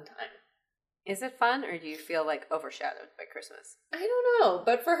time. Is it fun, or do you feel like overshadowed by Christmas? I don't know,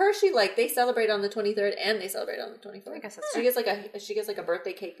 but for her, they celebrate on the 23rd and they celebrate on the 24th. I guess that's she gets like a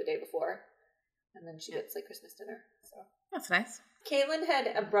birthday cake the day before, and then she gets like Christmas dinner. So that's nice. Caitlin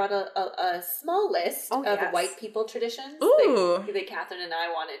had brought a small list of white people traditions that Catherine and I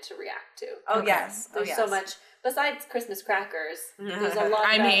wanted to react to. Oh, yes. There's so much. Besides Christmas crackers, there's a lot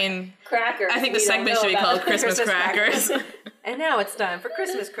crackers. I think the segment should be called Christmas crackers. And now it's time for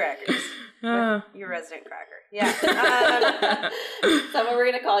Christmas crackers. Your resident cracker. Yeah. Is that what we're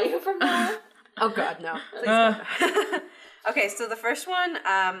going to call you from now? Oh, God, no. Please don't. Okay, so the first one,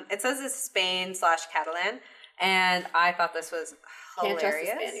 it says it's Spain/Catalan. And I thought this was hilarious. Can't trust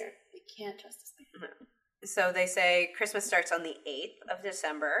a Spaniard. You can't trust a Spaniard. So they say Christmas starts on the 8th of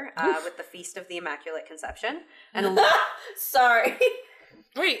December with the Feast of the Immaculate Conception. And sorry.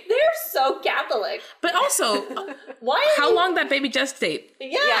 Wait. They're so Catholic. But also, how long that baby gestate?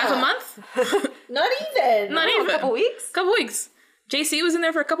 Yeah. Half a month? Not even. A couple weeks? Couple weeks. JC was in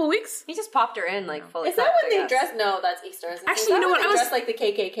there for a couple weeks. He just popped her in like fully. Is that when they dress? No, that's Easter. Actually, you know what? I was dressed like the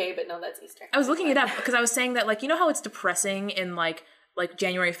KKK, but no, that's Easter. I was looking it up because I was saying that, like, you know how it's depressing in like like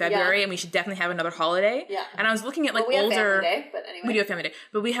January, February, and we should definitely have another holiday. Yeah. And I was looking at like we older. have Family Day, but anyway. We do have Family Day,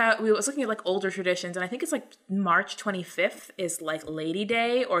 but we was looking at like older traditions, and I think it's like March 25th is like Lady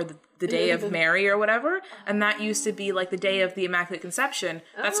Day or the Day of Mary or whatever, and that used to be like the day of the Immaculate Conception.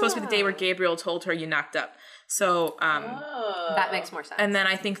 That's supposed to be the day where Gabriel told her you knocked up. So that makes more sense. and then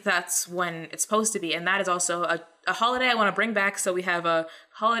I think that's when it's supposed to be, and that is also a holiday I want to bring back. So we have a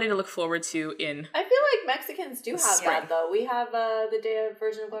holiday to look forward to in. I feel like Mexicans do have that though. We have the Day of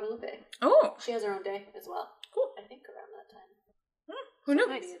Virgin of Guadalupe. Oh, She has her own day as well. Cool. I think around that time. who knew?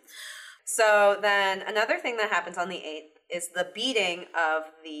 Nice. So then another thing that happens on the 8th is the beating of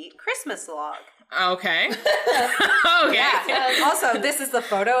the Christmas log. Okay. Okay. Yeah. Also, this is the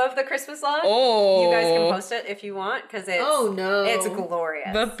photo of the Christmas log. Oh. You guys can post it if you want because it's it's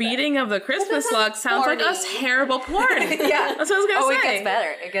glorious. The beating of the Christmas log sounds like a terrible porn. Yeah. That's what I was gonna say. It gets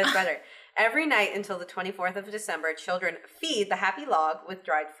better. It gets better. Every night until the 24th of December, children feed the happy log with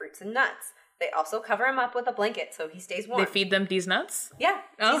dried fruits and nuts. They also cover him up with a blanket so he stays warm. They feed them these nuts? Yeah,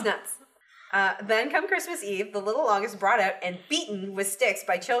 Oh. these nuts. Then come Christmas Eve, the little log is brought out and beaten with sticks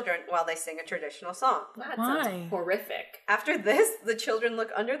by children while they sing a traditional song. That Why? sounds horrific. After this, the children look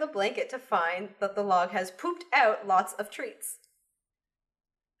under the blanket to find that the log has pooped out lots of treats.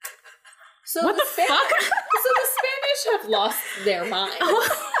 So What the fuck? So the Spanish have lost their mind,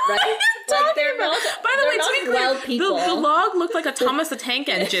 right? Like they're not. By the way, they're to be not well clear, people. the log looked like a Thomas the Tank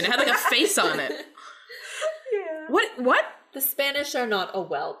Engine. It had like a face on it. Yeah. What? The Spanish are not a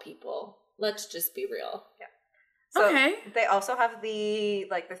well people. Let's just be real. So Okay. They also have the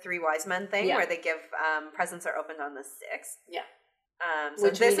three wise men thing Yeah. where they give presents are opened on the 6th. Yeah. So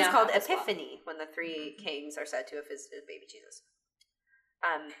Which we this is now called have as well. Epiphany, when the three kings are said to have visited baby Jesus.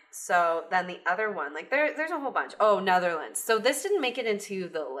 So then the other one, there's a whole bunch. Oh, Netherlands. So this didn't make it into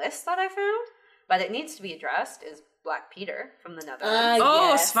the list that I found, but it needs to be addressed, is Black Peter from the Netherlands. Oh,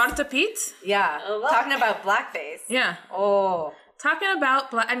 Yes. Zwarte Piet? Yeah. Oh, Talking about blackface. Yeah. Oh. Talking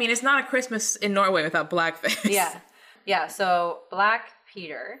about I mean, it's not a Christmas in Norway without blackface. Yeah. Yeah, so Black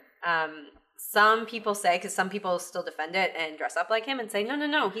Peter, some people say, because some people still defend it and dress up like him and say,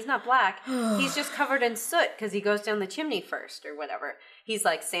 no, he's not black. He's just covered in soot because he goes down the chimney first or whatever. He's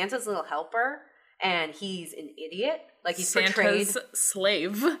like Santa's little helper and he's an idiot. Like he's portrayed. Santa's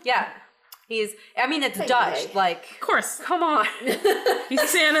slave. Yeah. It's Anyway. Dutch. Like, Of course. come on. He's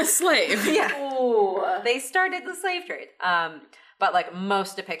Santa's slave. Yeah. Ooh. They started the slave trade. But like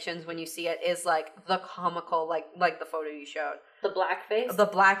most depictions when you see it is like the comical, like the photo you showed. The blackface. The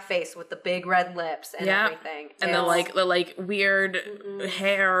black face with the big red lips and Yeah. everything. And It's- the weird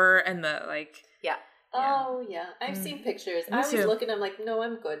hair and the yeah. Oh yeah, I've seen pictures. I always too. look and I'm like, no,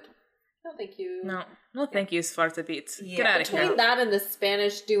 I'm good. No, thank you. no, thank you, Zwarte Piet. Yeah. Get out of Between here. that and the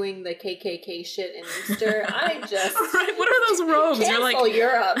Spanish doing the KKK shit in Easter, I just Right, what are those robes? You're cancel like,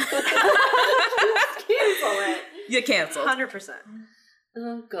 Europe. Cancel it. you canceled. 100%.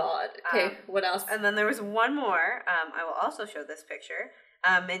 Oh God. Okay, what else? And then there was one more. I will also show this picture.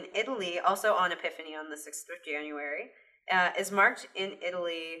 In Italy, also on Epiphany on the 6th of January, is marked in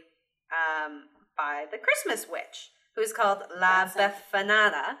Italy by the Christmas witch, who is called La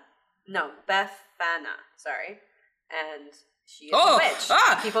Befana. No, Befana, sorry. And she is a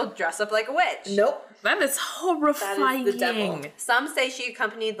witch. People dress up like a witch. Nope. That is horrifying. the devil. Some say she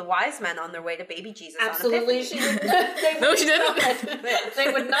accompanied the wise men on their way to baby Jesus Absolutely, on she Epiphany. would. No, she didn't.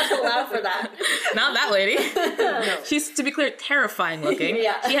 They would not allow for that. Not that lady. She's, to be clear, terrifying looking.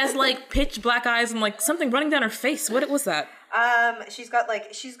 Yeah. She has like pitch black eyes and like something running down her face. What was that? She's got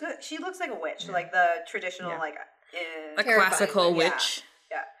she's good. She looks like a witch, like the traditional A Terrifying, classical yeah. witch.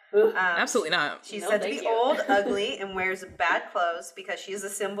 Absolutely not. She's No, said to thank be you. old, ugly, and wears bad clothes because she is a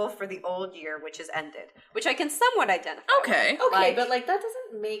symbol for the old year, which has ended. Which I can somewhat identify Okay. with. Okay, but like that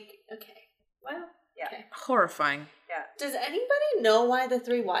doesn't make well. Yeah. Okay. Horrifying. Does anybody know why the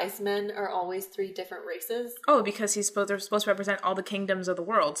three wise men are always three different races? Oh, because they're supposed to represent all the kingdoms of the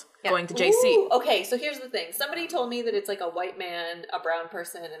world Yeah. going to JC. Ooh, okay, so here's the thing. Somebody told me that it's like a white man, a brown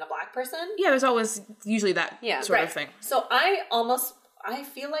person, and a black person. Yeah, there's always usually that sort of thing. So I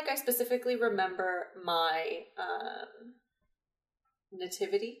feel like I specifically remember my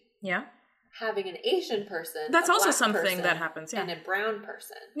nativity Yeah. having an Asian person. That's a also black something person, that happens, yeah. and a brown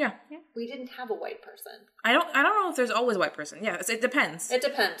person. Yeah. We didn't have a white person. I don't know if there's always a white person. Yeah, it depends. It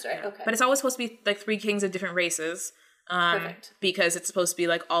depends, right? Okay. But it's always supposed to be like three kings of different races. Perfect. Because it's supposed to be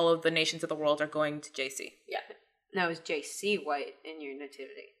like all of the nations of the world are going to JC. yeah. Now, is JC white in your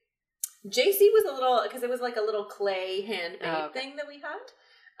nativity? JC was a little, because it was like a little clay handmade Oh, okay. thing that we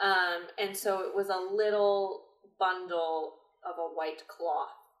had. And so it was a little bundle of a white cloth.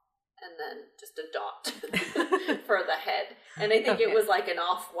 and then just a dot for the head. And I think it was like an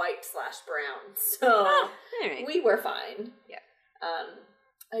off-white / brown. So we were fine. Yeah.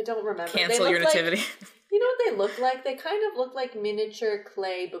 I don't remember. Cancel your nativity. You know what they look like? They kind of look like miniature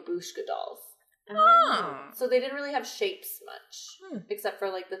clay babushka dolls. Oh. So they didn't really have shapes much, except for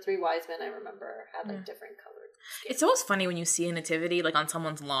like the 3 wise men. I remember had like different colors. It's always funny when you see a nativity like on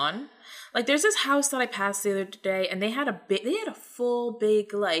someone's lawn. Like there's this house that I passed the other day, and they had a full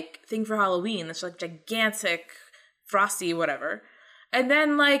big like thing for Halloween. This like gigantic, frosty whatever. And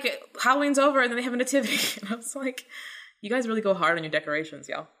then like Halloween's over, and then they have a nativity, and I was like, you guys really go hard on your decorations,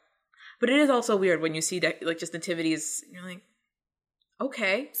 y'all. But it is also weird when you see like just nativities. You're like,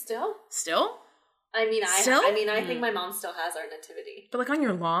 okay, still. I think my mom still has our nativity. But like on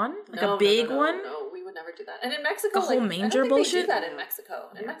your lawn, like a big one. No, we would never do that. And in Mexico, the whole manger bullshit. They do that in Mexico.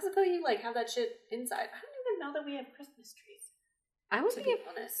 In Mexico, you like have that shit inside. I don't even know that we have Christmas trees. I would be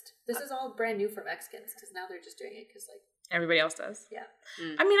honest. This is all brand new for Mexicans because now they're just doing it because like everybody else does. Yeah.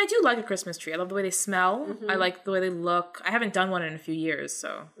 I mean, I do like a Christmas tree. I love the way they smell. I like the way they look. I haven't done one in a few years,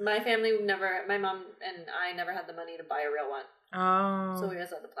 so. My mom and I never had the money to buy a real one. Oh. So we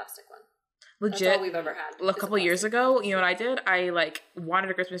just had the plastic one. Legit. That's all we've ever had. A couple years ago, you know what I did? I like wanted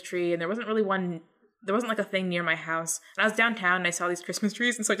a Christmas tree, and there wasn't like a thing near my house. And I was downtown, and I saw these Christmas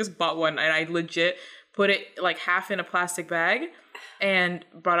trees, and so I just bought one, and I legit put it like half in a plastic bag and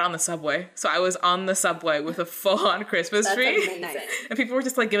brought it on the subway. So I was on the subway with a full-on Christmas tree. Amazing. And people were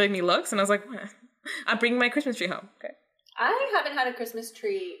just like giving me looks, and I was like, I'm bringing my Christmas tree home. Okay. I haven't had a Christmas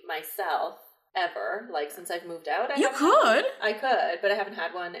tree myself ever, like since I've moved out. I could, but I haven't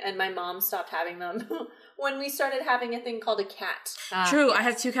had one, and my mom stopped having them when we started having a thing called a cat. True, yes. I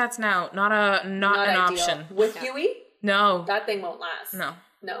have 2 cats now. Not an option. With Huey? No. That thing won't last.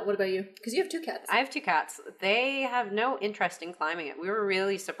 No, what about you? Because you have 2 cats. I have 2 cats. They have no interest in climbing it. We were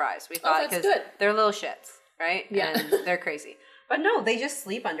really surprised. We thought that's good. They're little shits, right? Yeah. And they're crazy. But no, they just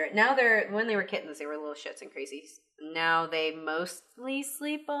sleep under it. Now when they were kittens, they were little shits and crazies. Now they mostly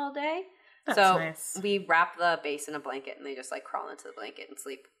sleep all day. That's so nice. We wrap the base in a blanket, and they just like crawl into the blanket and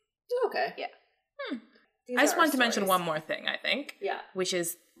sleep. Okay. Yeah. I just wanted to mention one more thing, I think. Yeah. Which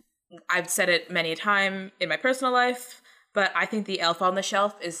is, I've said it many a time in my personal life, but I think the Elf on the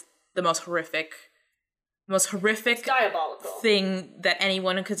Shelf is the most horrific it's diabolical thing that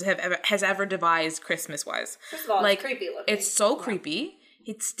anyone has ever devised Christmas-wise. First of all, like, it's creepy looking. It's so creepy.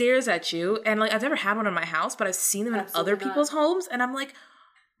 It stares at you, and like I've never had one in my house, but I've seen them in other people's homes, and I'm like,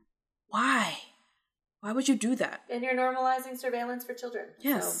 why? Why would you do that? And you're normalizing surveillance for children.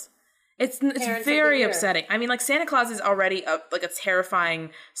 Yes. So. It's very upsetting. I mean, like, Santa Claus is already a terrifying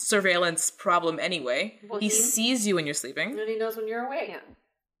surveillance problem anyway. Well, he sees you when you're sleeping. And he knows when you're awake. Yeah.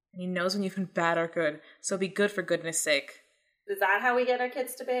 And he knows when you've been bad or good. So be good for goodness sake. Is that how we get our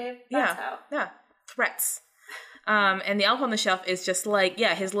kids to behave? That's how. Yeah. Threats. And the Elf on the Shelf is just like,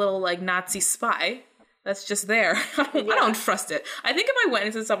 his little, like, Nazi spy that's just there. I don't trust it. I think if I went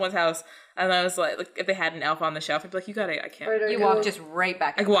into someone's house and I was like if they had an Elf on the Shelf, I'd be like, I can't. You walk just right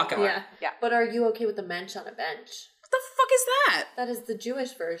back. I walk out. Yeah. But are you okay with the mensch on a bench? What the fuck is that? That is the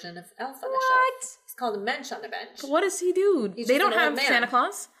Jewish version of Elf on the Shelf. It's called a mensch on a bench. But what does he do? They don't have Santa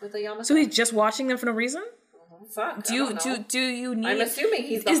Claus? With a yarmulke. So he's just watching them for no reason? Fuck. Do you need... I'm assuming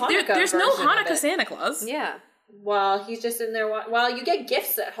he's the Hanukkah There's no version Hanukkah of it. Santa Claus. Yeah. Well, he's just in there. Well, you get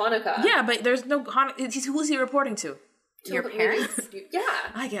gifts at Hanukkah. Yeah, but there's no Hanukkah. Who is he reporting to? Your parents? Yeah.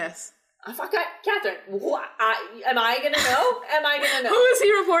 I guess. Fuck, Catherine. Am I going to know? Who is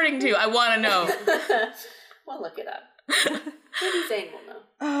he reporting to? I want to know. We'll look it up. Maybe Zane will know.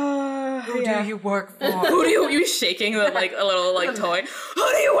 Who do you work for? Who do you shaking the, like, a little, like, toy?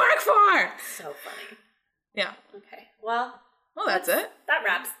 Who do you work for? So funny. Yeah. Okay. Well, that's it. That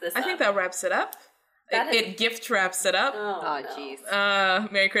wraps this up. I think that wraps it up. It gift wraps it up. Oh, jeez.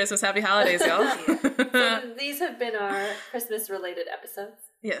 Merry Christmas, Happy Holidays, y'all. So these have been our Christmas-related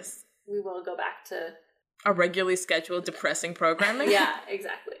episodes. Yes. We will go back to our regularly scheduled depressing programming. Yeah,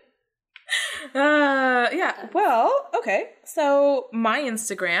 exactly. Well, okay. So my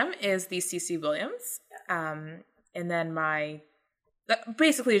Instagram is the CC Williams. And then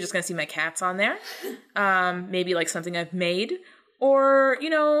basically you're just going to see my cats on there. Maybe like something I've made or,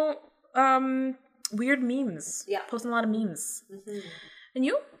 weird memes. Yeah. Posting a lot of memes. Mm-hmm. And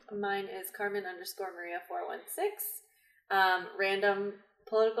you? Mine is Carmen_Maria416. Random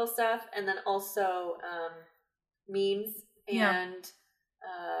political stuff, and then also memes and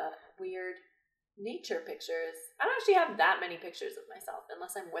weird nature pictures. I don't actually have that many pictures of myself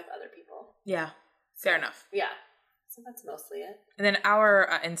unless I'm with other people. Yeah. Fair enough. Yeah. So that's mostly it. And then our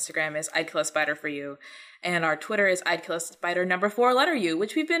Instagram is I'd Kill a Spider for You. And our Twitter is I'd Kill a Spider #4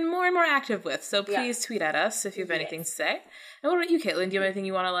 which we've been more and more active with. So please tweet at us if you have anything to say. And what about you, Caitlin? Do you have anything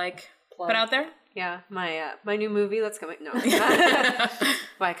you want to put out there? Yeah, my new movie that's coming. No.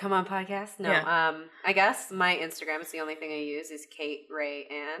 Why, come on podcast? No. Yeah. I guess my Instagram is the only thing I use is Kate Ray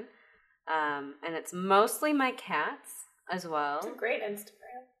Ann. And it's mostly my cats as well. It's a great Instagram.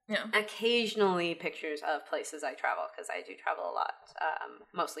 Yeah. Occasionally pictures of places I travel because I do travel a lot,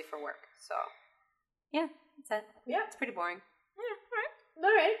 mostly for work. So, yeah, that's it. Yeah. It's pretty boring. All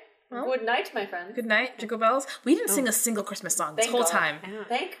right. Well, good night, my friends. Good night, Jingle Bells. We didn't sing a single Christmas song this whole time.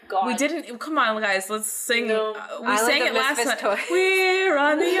 Thank God. We didn't. Come on, guys. Let's sing. No. We sang it last time. We're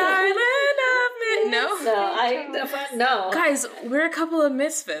on the island of No. Guys, we're a couple of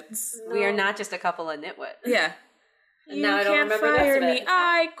misfits. No. We are not just a couple of nitwits. Yeah. And now I don't remember the rest fire of me. it.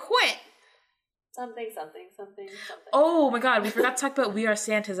 I quit. Something. Oh my God, we forgot to talk about We Are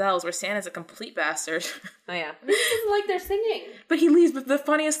Santa's Elves, where Santa's a complete bastard. Oh yeah. This isn't like they're singing. But he leaves. But the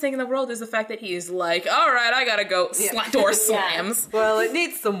funniest thing in the world is the fact that he is like, all right, I gotta go. Door slams. Well, it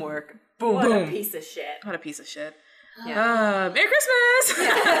needs some work. Boom, What boom. a piece of shit. What a piece of shit. Yeah. Merry Christmas!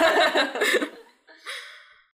 Yeah.